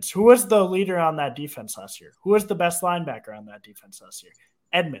Edmonds, who was the leader on that defense last year. Who was the best linebacker on that defense last year?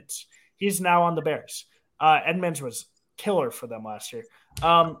 Edmonds. He's now on the Bears. Edmonds was killer for them last year.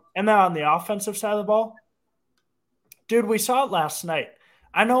 And then on the offensive side of the ball, dude, we saw it last night.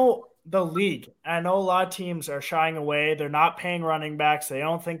 I know the league. I know a lot of teams are shying away. They're not paying running backs. They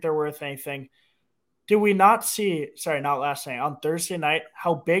don't think they're worth anything. Did we not see, not last night, on Thursday night,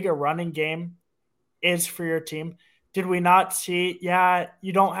 how big a running game is for your team. Did we not see? Yeah,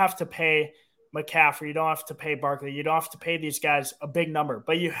 you don't have to pay McCaffrey. You don't have to pay Barkley. You don't have to pay these guys a big number,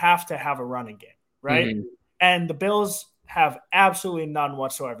 but you have to have a running game, right? Mm-hmm. And the Bills have absolutely none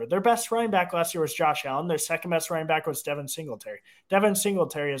whatsoever. Their best running back last year was Josh Allen. Their second best running back was Devin Singletary. Devin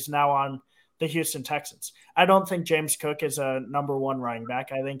Singletary is now on the Houston Texans. I don't think James Cook is a number one running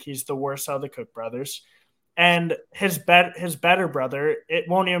back. I think he's the worst of the Cook brothers. And his better brother, it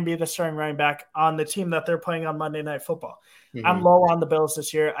won't even be the starting running back on the team that they're playing on Monday Night Football. Mm-hmm. I'm low on the Bills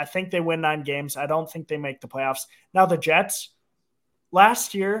this year. I think they win 9 games. I don't think they make the playoffs. Now, the Jets,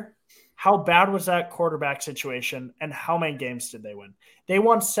 last year, how bad was that quarterback situation and how many games did they win? They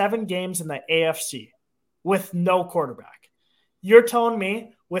won 7 games in the AFC with no quarterback. You're telling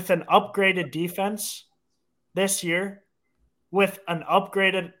me with an upgraded defense this year, with an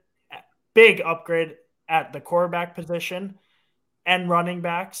big upgrade at the quarterback position and running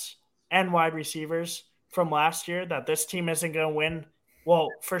backs and wide receivers from last year, that this team isn't going to win, well,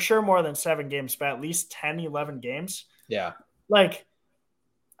 for sure more than 7 games, but at least 10, 11 games? Yeah. Like,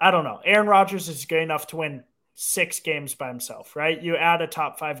 I don't know. Aaron Rodgers is good enough to win 6 games by himself, right? You add a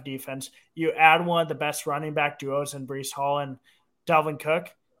top 5 defense. You add one of the best running back duos in Breece Hall and Dalvin Cook,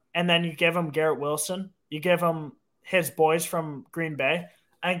 and then you give him Garrett Wilson. You give him his boys from Green Bay.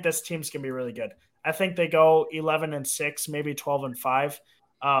 I think this team's going to be really good. I think they go 11-6, maybe 12-5,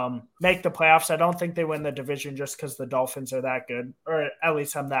 make the playoffs. I don't think they win the division just because the Dolphins are that good, or at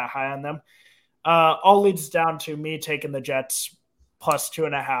least I'm that high on them. All leads down to me taking the Jets plus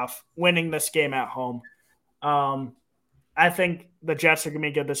 2.5, winning this game at home. I think the Jets are going to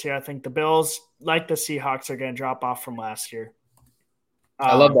be good this year. I think the Bills, like the Seahawks, are going to drop off from last year.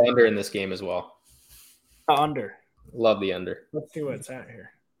 I love the under in this game as well. The under. Love the under. Let's see what's at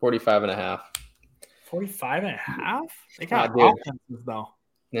here. 45.5. 45.5? They got offenses, though.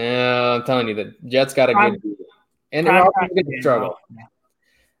 No, I'm telling you, the Jets got a good beat. And Rodgers is going to struggle. Yeah.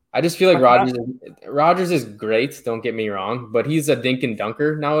 I just feel like Rodgers is great, don't get me wrong, but he's a dink and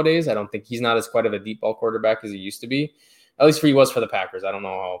dunker nowadays. I don't think he's not as quite of a deep ball quarterback as he used to be. At least he was for the Packers. I don't know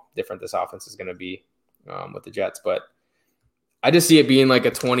how different this offense is going to be with the Jets, but I just see it being like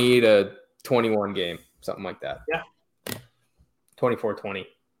a 20-21 game, something like that. Yeah. 24-20.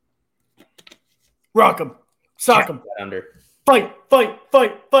 Rock him. Sock him. Under. Fight.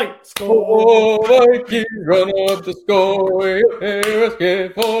 Score. Oh, Vikings, run up the score. Let's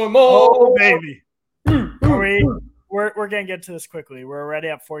get for more. Oh, baby. We're going to get to this quickly. We're already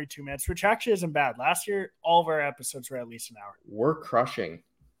at 42 minutes, which actually isn't bad. Last year, all of our episodes were at least an hour. We're crushing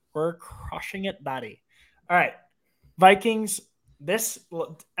it, buddy. All right. Vikings,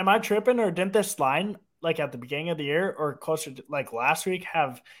 am I tripping, or didn't this line, like at the beginning of the year or closer to like last week,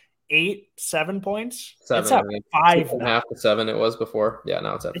 have 7 points? 7. It's at 5. 2.5 to 7 it was before. Yeah,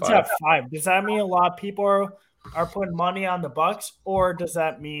 now it's at 5. It's at 5. Does that mean a lot of people are putting money on the Bucks, or does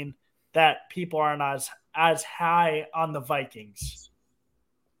that mean that people aren't as high on the Vikings?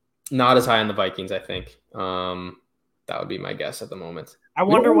 Not as high on the Vikings, I think. That would be my guess at the moment. I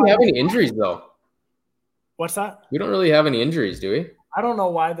wonder why we have any injuries though. What's that? We don't really have any injuries, do we? I don't know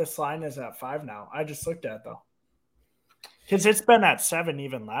why this line is at 5 now. I just looked at it though. Because it's been at 7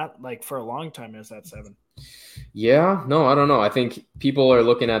 even like for a long time. It's at 7. Yeah, no, I don't know. I think people are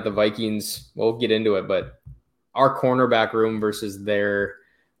looking at the Vikings. We'll get into it, but our cornerback room versus their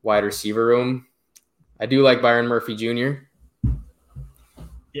wide receiver room. I do like Byron Murphy Jr.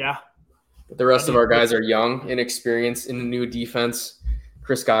 Yeah. But the rest of our guys are young, inexperienced in a new defense.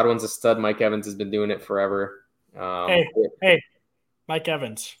 Chris Godwin's a stud. Mike Evans has been doing it forever. Hey, Mike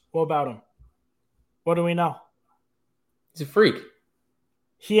Evans. What about him? What do we know? He's a freak.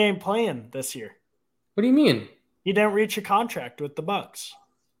 He ain't playing this year. What do you mean? He didn't reach a contract with the Bucks.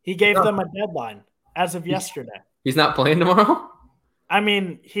 He gave them a deadline as of yesterday. He's not playing tomorrow? I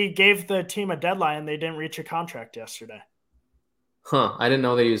mean, he gave the team a deadline and they didn't reach a contract yesterday. Huh. I didn't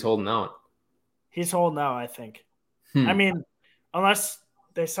know that he was holding out. He's holding out, I think. I mean, unless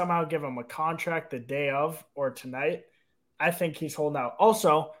they somehow give him a contract the day of or tonight, I think he's holding out.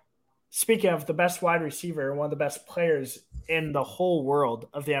 Also, speaking of the best wide receiver, one of the best players in the whole world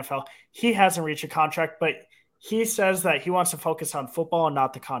of the NFL, he hasn't reached a contract, but he says that he wants to focus on football and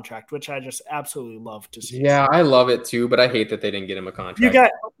not the contract, which I just absolutely love to see. Yeah, I love it too, but I hate that they didn't get him a contract.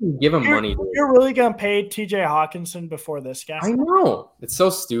 Give him money. Dude. You're really going to pay TJ Hawkinson before this guy? I know. It's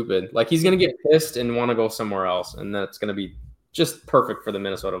so stupid. Like, he's going to get pissed and want to go somewhere else, and that's going to be just perfect for the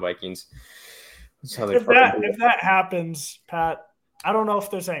Minnesota Vikings. If that happens, Pat, I don't know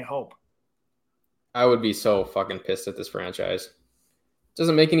if there's any hope. I would be so fucking pissed at this franchise. It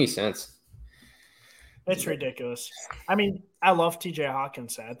doesn't make any sense. It's ridiculous. I mean, I love TJ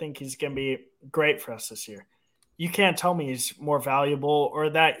Hawkinson. I think he's going to be great for us this year. You can't tell me he's more valuable or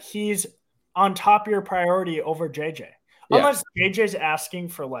that he's on top of your priority over JJ. Yeah. Unless JJ's asking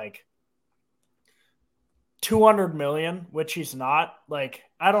for like $200 million, which he's not. Like,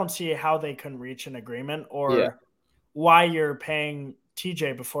 I don't see how they couldn't reach an agreement or why you're paying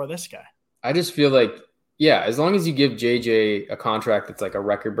TJ before this guy. I just feel like, as long as you give JJ a contract that's like a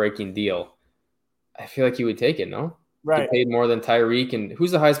record-breaking deal, I feel like he would take it, no? Right. Get paid more than Tyreek. And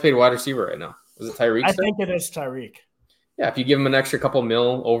who's the highest paid wide receiver right now? Is it Tyreek? I think it is Tyreek. Yeah, if you give him an extra couple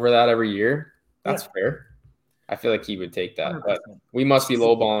mil over that every year, that's fair. I feel like he would take that. 100%. But we must be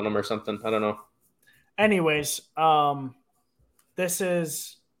lowballing him or something. I don't know. Anyways, this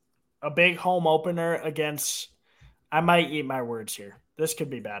is a big home opener against – I might eat my words here. This could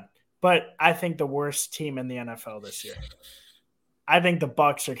be bad. But I think the worst team in the NFL this year. I think the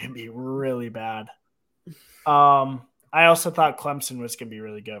Bucs are going to be really bad. I also thought Clemson was going to be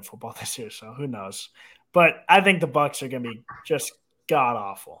really good at football this year, so who knows. But I think the Bucs are going to be just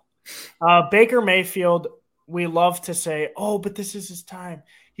god-awful. Baker Mayfield, we love to say, oh, but this is his time.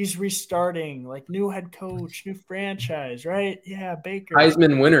 He's restarting, like new head coach, new franchise, right? Yeah, Baker.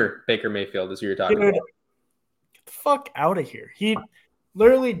 Heisman winner, Baker Mayfield, is who you're talking about. Get the fuck out of here. He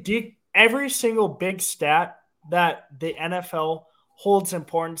literally every single big stat that the NFL holds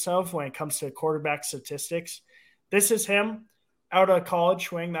importance of when it comes to quarterback statistics. This is him out of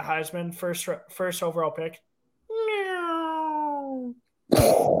college winning the Heisman first overall pick.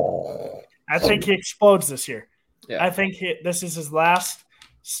 I think he explodes this year. Yeah. I think this is his last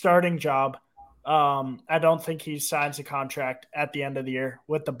starting job. I don't think he signs a contract at the end of the year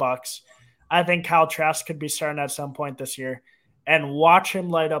with the Bucs. I think Kyle Trask could be starting at some point this year. And watch him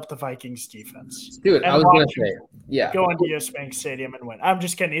light up the Vikings defense. Dude, I was going to say, go into US Bank Stadium and win. I'm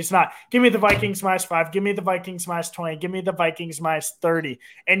just kidding. He's not. Give me the Vikings -5. Give me the Vikings -20. Give me the Vikings -30.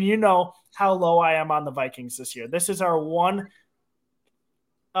 And you know how low I am on the Vikings this year. This is our one.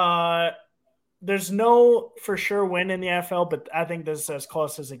 There's no for sure win in the NFL, but I think this is as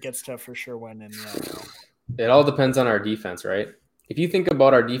close as it gets to a for sure win in the NFL. It all depends on our defense, right? If you think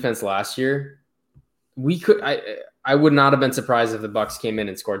about our defense last year, I would not have been surprised if the Bucs came in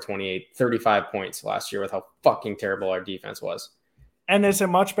and scored 35 points last year with how fucking terrible our defense was. And is it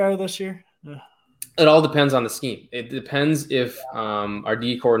much better this year? It all depends on the scheme. It depends if our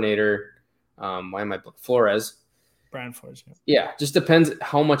D coordinator, Flores. Brian Flores. Yeah, just depends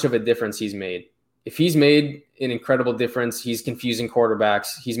how much of a difference he's made. If he's made an incredible difference, he's confusing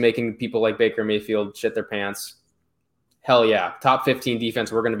quarterbacks. He's making people like Baker Mayfield shit their pants. Hell yeah. Top 15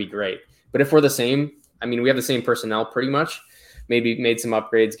 defense, we're going to be great. But if we're the same, I mean, we have the same personnel pretty much. Maybe made some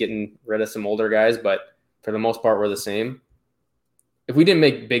upgrades, getting rid of some older guys, but for the most part, we're the same. If we didn't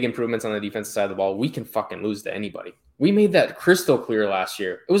make big improvements on the defensive side of the ball, we can fucking lose to anybody. We made that crystal clear last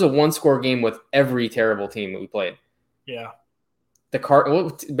year. It was a one-score game with every terrible team that we played. Yeah.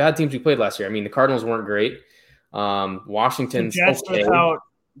 What bad teams we played last year? I mean, the Cardinals weren't great. Washington.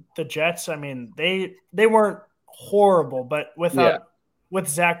 The Jets, I mean, they weren't horrible, but with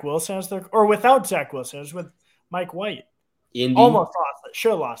Zach Wilson without Zach Wilson, it was with Mike White. Indy almost lost.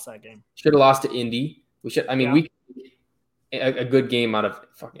 Should have lost that game. Should have lost to Indy. A good game out of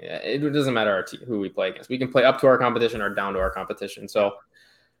fucking. It doesn't matter who we play against. We can play up to our competition or down to our competition. So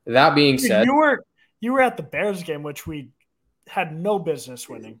that being said, you were at the Bears game, which we had no business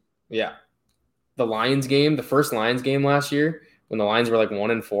winning. Yeah, the Lions game, the first Lions game last year, when the Lions were like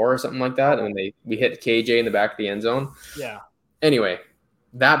 1-4 or something like that, and we hit KJ in the back of the end zone. Yeah. Anyway,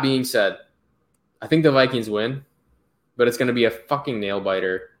 that being said, I think the Vikings win, but it's going to be a fucking nail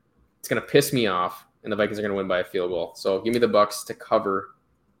biter. It's going to piss me off, and the Vikings are going to win by a field goal. So give me the Bucs to cover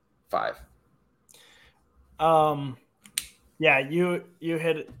 5. Yeah, you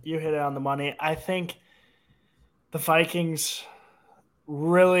hit it on the money. I think the Vikings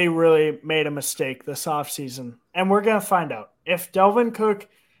really, really made a mistake this offseason, and we're going to find out. If Dalvin Cook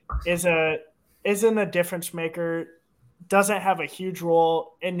isn't a difference maker, doesn't have a huge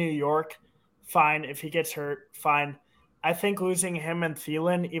role in New York, fine. If he gets hurt, fine. I think losing him and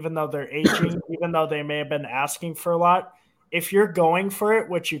Thielen, even though they're aging, even though they may have been asking for a lot, if you're going for it,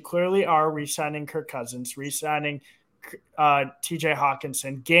 which you clearly are, re-signing Kirk Cousins, re-signing TJ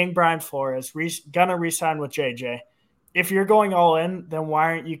Hawkinson, getting Brian Flores, gonna re-sign with JJ. If you're going all in, then why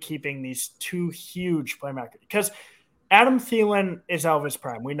aren't you keeping these two huge playmakers? Because Adam Thielen is out of his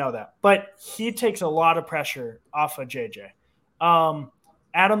prime. We know that. But he takes a lot of pressure off of JJ.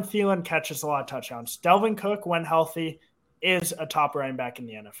 Adam Thielen catches a lot of touchdowns. Dalvin Cook, when healthy, is a top running back in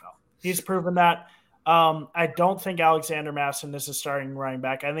the NFL. He's proven that. I don't think Alexander Mattison is a starting running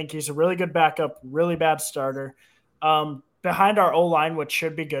back. I think he's a really good backup, really bad starter. Behind our O-line, which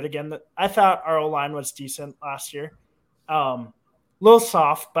should be good again. I thought our O-line was decent last year. A little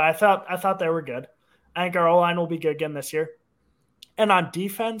soft, but I thought they were good. I think our O-line will be good again this year. And on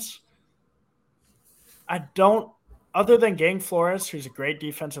defense, other than getting Flores, who's a great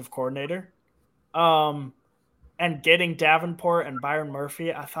defensive coordinator, and getting Davenport and Byron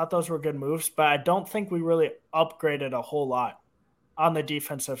Murphy, I thought those were good moves, but I don't think we really upgraded a whole lot on the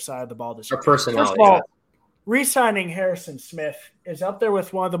defensive side of the ball this year. First of all, re-signing Harrison Smith is up there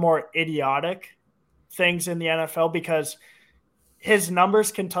with one of the more idiotic things in the NFL because his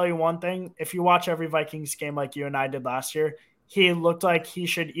numbers can tell you one thing. If you watch every Vikings game like you and I did last year, he looked like he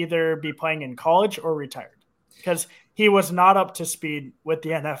should either be playing in college or retired because he was not up to speed with the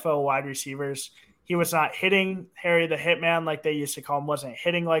NFL wide receivers. He was not hitting Harry the Hitman like they used to call him, wasn't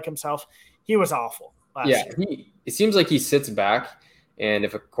hitting like himself. He was awful last year. It seems like he sits back, and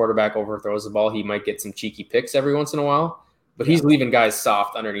if a quarterback overthrows the ball, he might get some cheeky picks every once in a while. But he's leaving guys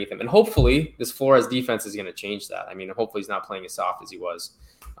soft underneath him. And hopefully this Flores defense is going to change that. I mean, hopefully he's not playing as soft as he was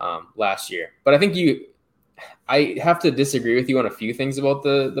last year. But I think I have to disagree with you on a few things about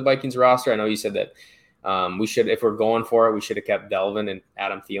the Vikings roster. I know you said that we should, if we're going for it, we should have kept Delvin and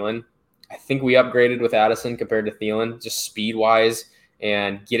Adam Thielen. I think we upgraded with Addison compared to Thielen, just speed-wise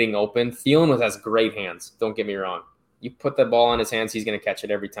and getting open. Thielen has great hands. Don't get me wrong. You put the ball in his hands, he's going to catch it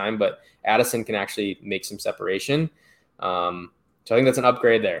every time. But Addison can actually make some separation. So I think that's an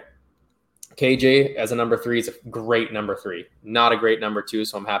upgrade there. KJ as a number 3 is a great number 3. Not a great number 2,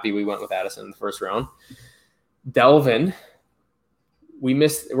 so I'm happy we went with Addison in the first round. Delvin, we're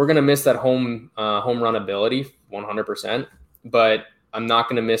going to miss that home run ability 100%. But I'm not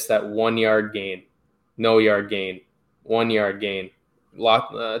going to miss that 1 yard gain, no yard gain, 1 yard gain,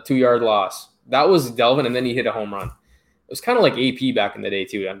 2 yard loss. That was Delvin, and then he hit a home run. It was kind of like AP back in the day,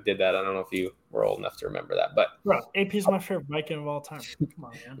 too. I did that. I don't know if you were old enough to remember that. But AP is my favorite Viking of all time. Come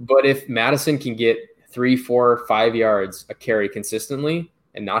on, man. But if Mattison can get 3, 4, 5 yards a carry consistently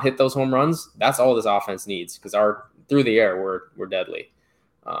and not hit those home runs, that's all this offense needs because through the air, we're deadly.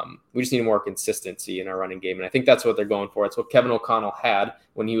 We just need more consistency in our running game, and I think that's what they're going for. It's what Kevin O'Connell had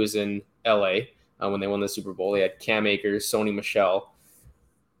when he was in LA when they won the Super Bowl. They had Cam Akers, Sony Michel.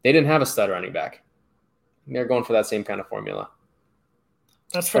 They didn't have a stud running back. They're going for that same kind of formula.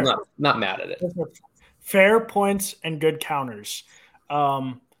 That's fair. I'm not mad at it. Fair points and good counters.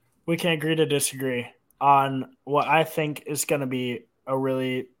 We can agree to disagree on what I think is going to be a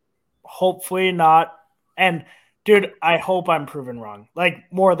really, hopefully not, and dude, I hope I'm proven wrong.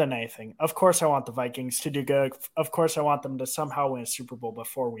 Like, more than anything. Of course I want the Vikings to do good. Of course I want them to somehow win a Super Bowl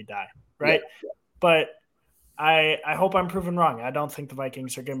before we die, right? Yeah. But I hope I'm proven wrong. I don't think the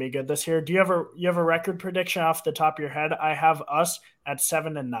Vikings are going to be good this year. Do you have a record prediction off the top of your head? I have us at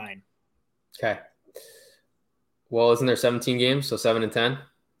 7-9. Okay. Well, isn't there 17 games? So 7-10?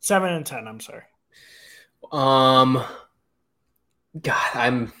 7-10, I'm sorry. God,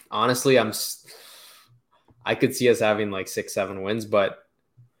 I could see us having like 6-7 wins, but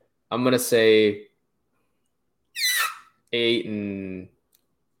I'm going to say 9-8.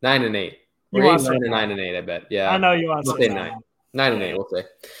 We're 9-8, I bet. Yeah. I know you want to say 9. 9-8, we'll say.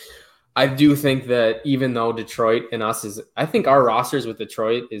 I do think that even though Detroit and us I think our rosters with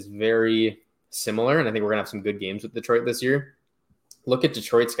Detroit is very similar, and I think we're going to have some good games with Detroit this year. Look at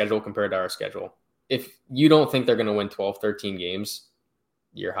Detroit's schedule compared to our schedule. If you don't think they're going to win 12, 13 games,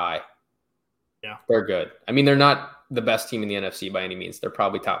 you're high. Yeah. They're good. I mean, they're not the best team in the NFC by any means. They're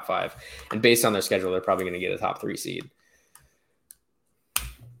probably top 5. And based on their schedule, they're probably going to get a top 3 seed.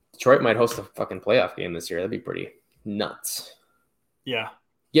 Detroit might host a fucking playoff game this year. That'd be pretty nuts. Yeah.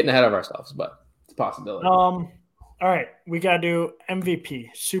 Getting ahead of ourselves, but it's a possibility. All right. We got to do MVP,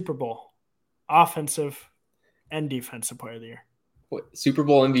 Super Bowl, offensive and defensive player of the year. What, Super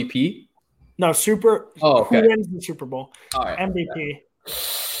Bowl MVP? No, Oh, okay. Who wins the Super Bowl? All right. MVP. Okay.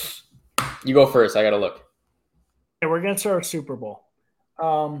 You go first. I got to look. Okay, we're going to start with Super Bowl.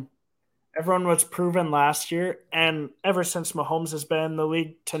 Everyone was proven last year, and ever since Mahomes has been in the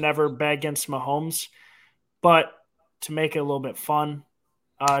league, to never bet against Mahomes. But to make it a little bit fun,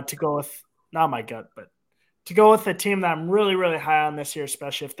 to go with, not my gut, but to go with a team that I'm really, really high on this year,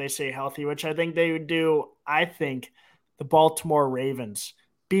 especially if they stay healthy, which I think they would do. I think the Baltimore Ravens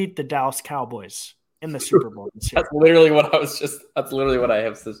beat the Dallas Cowboys in the Super Bowl this year. That's literally what I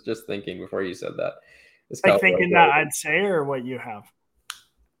have just thinking before you said that. Like thinking that I'd say, or what you have?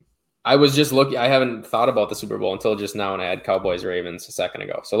 I was just looking. I haven't thought about the Super Bowl until just now, and I had Cowboys Ravens a second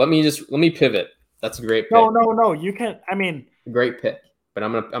ago. So let me pivot. That's a great pick. No. You can. I mean, great pick, but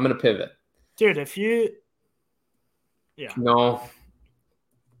I'm gonna pivot. Dude, if you – yeah. No.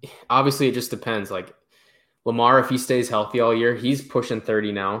 Obviously, it just depends. Like, Lamar, if he stays healthy all year, he's pushing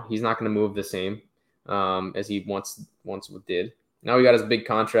 30 now. He's not going to move the same as he once did. Now he got his big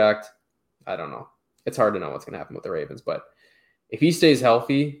contract. I don't know. It's hard to know what's going to happen with the Ravens. But if he stays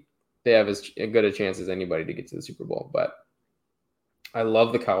healthy, they have as good a chance as anybody to get to the Super Bowl. But I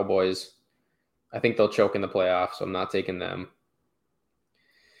love the Cowboys. I think they'll choke in the playoffs, so I'm not taking them.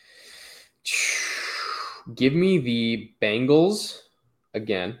 Give me the Bengals.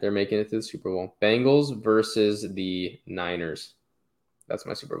 Again, they're making it to the Super Bowl. Bengals versus the Niners. That's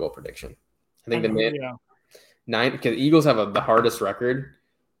my Super Bowl prediction. I think because the Eagles have the hardest record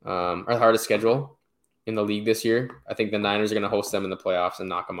or the hardest schedule in the league this year. I think the Niners are going to host them in the playoffs and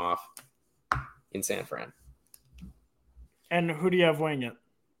knock them off in San Fran. And who do you have winning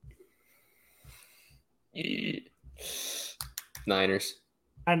it? Niners.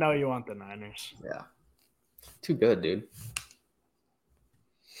 I know you want the Niners. Yeah. Too good, dude.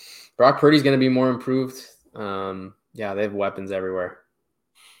 Brock Purdy's going to be more improved. Yeah, they have weapons everywhere.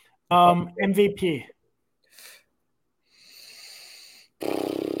 MVP.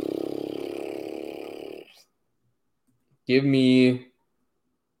 Give me.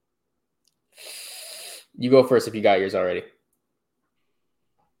 You go first if you got yours already.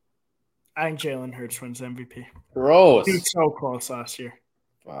 I think Jalen Hurts wins MVP. Gross. He was so close last year.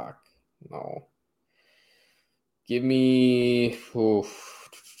 Fuck. No. Give me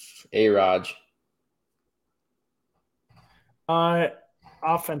A-Raj.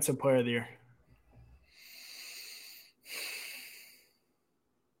 Offensive player of the year.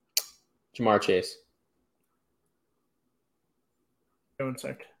 Jamar Chase. Wait 1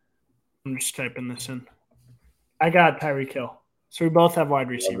 sec. I'm just typing this in. I got Tyreek Hill. So we both have wide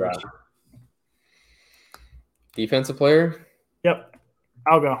receivers. Defensive player? Yep.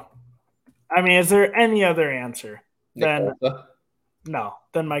 I'll go. I mean, is there any other answer than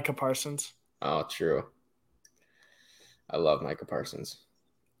Micah Parsons? Oh, true. I love Micah Parsons.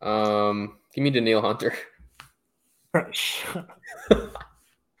 Give me Danielle Hunter.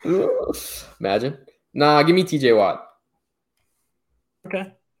 Imagine. Nah, give me TJ Watt.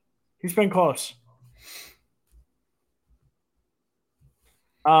 Okay. He's been close.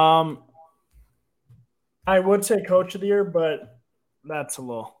 I would say coach of the year, but that's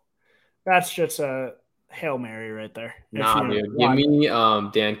just a Hail Mary right there. Nah, dude. Give me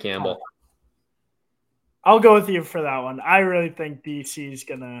Dan Campbell. I'll go with you for that one. I really think DC is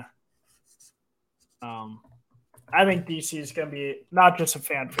gonna I think DC is gonna be not just a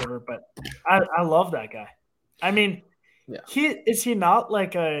fan favorite, but I love that guy. I mean, yeah. He not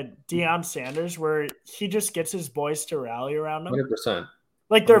like a Deion Sanders where he just gets his boys to rally around him? 100%.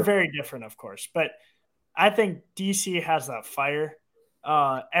 Like they're very different, of course, but I think DC has that fire.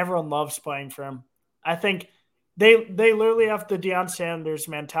 Everyone loves playing for him. I think they literally have the Deion Sanders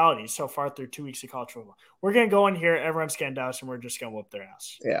mentality so far through 2 weeks of college football. We're going to go in here, everyone's getting doused, and we're just going to whoop their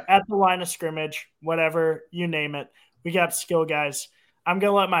ass. Yeah. At the line of scrimmage, whatever, you name it. We got skill guys. I'm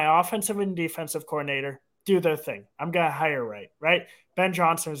going to let my offensive and defensive coordinator do their thing. I'm going to hire right? Ben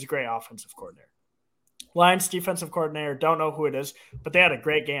Johnson is a great offensive coordinator. Lions defensive coordinator, don't know who it is, but they had a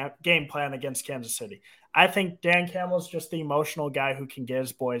great game plan against Kansas City. I think Dan Campbell is just the emotional guy who can get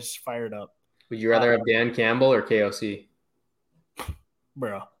his boys fired up. Would you rather have Dan Campbell or KOC?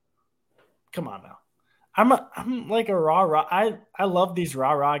 Bro, come on now. I'm like a rah. I love these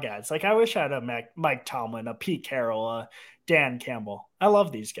rah guys. Like I wish I had a Mike Tomlin, a Pete Carroll, a Dan Campbell. I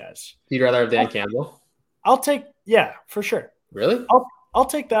love these guys. You'd rather have Dan Campbell? I'll take for sure. Really? I'll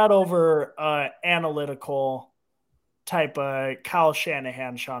take that over analytical type of Kyle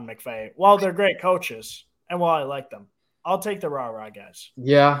Shanahan, Sean McVay. While they're great coaches and while I like them, I'll take the rah guys.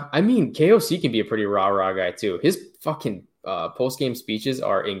 Yeah, I mean KOC can be a pretty rah guy too. His fucking post-game speeches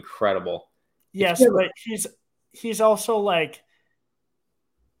are incredible. Yes, but he's also like,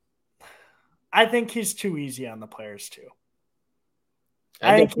 I think he's too easy on the players too.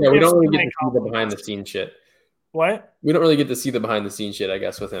 I think we don't really get to see the behind-the-scenes shit. What? We don't really get to see the behind-the-scenes shit, I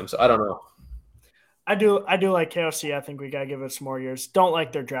guess, with him. So I don't know. I do like KOC. I think we got to give it some more years. Don't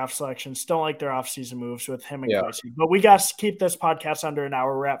like their draft selections. Don't like their offseason moves with him and Casey. But we got to keep this podcast under an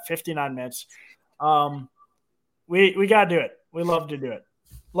hour. We're at 59 minutes. We got to do it. We love to do it.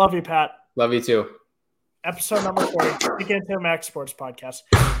 Love you, Pat. Love you too. Episode number 40. Take it to Max Sports Podcast.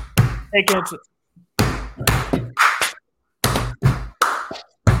 Take it to...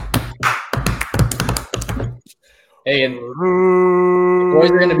 Hey, and the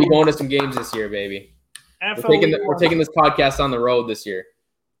boys are going to be going to some games this year, baby. We're taking this podcast on the road this year.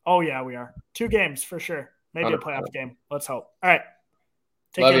 Oh, yeah, we are. 2 games for sure. Maybe 100%. A playoff game. Let's hope. All right.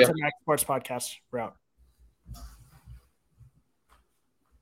 Take care to the Max Sports Podcast. We're out.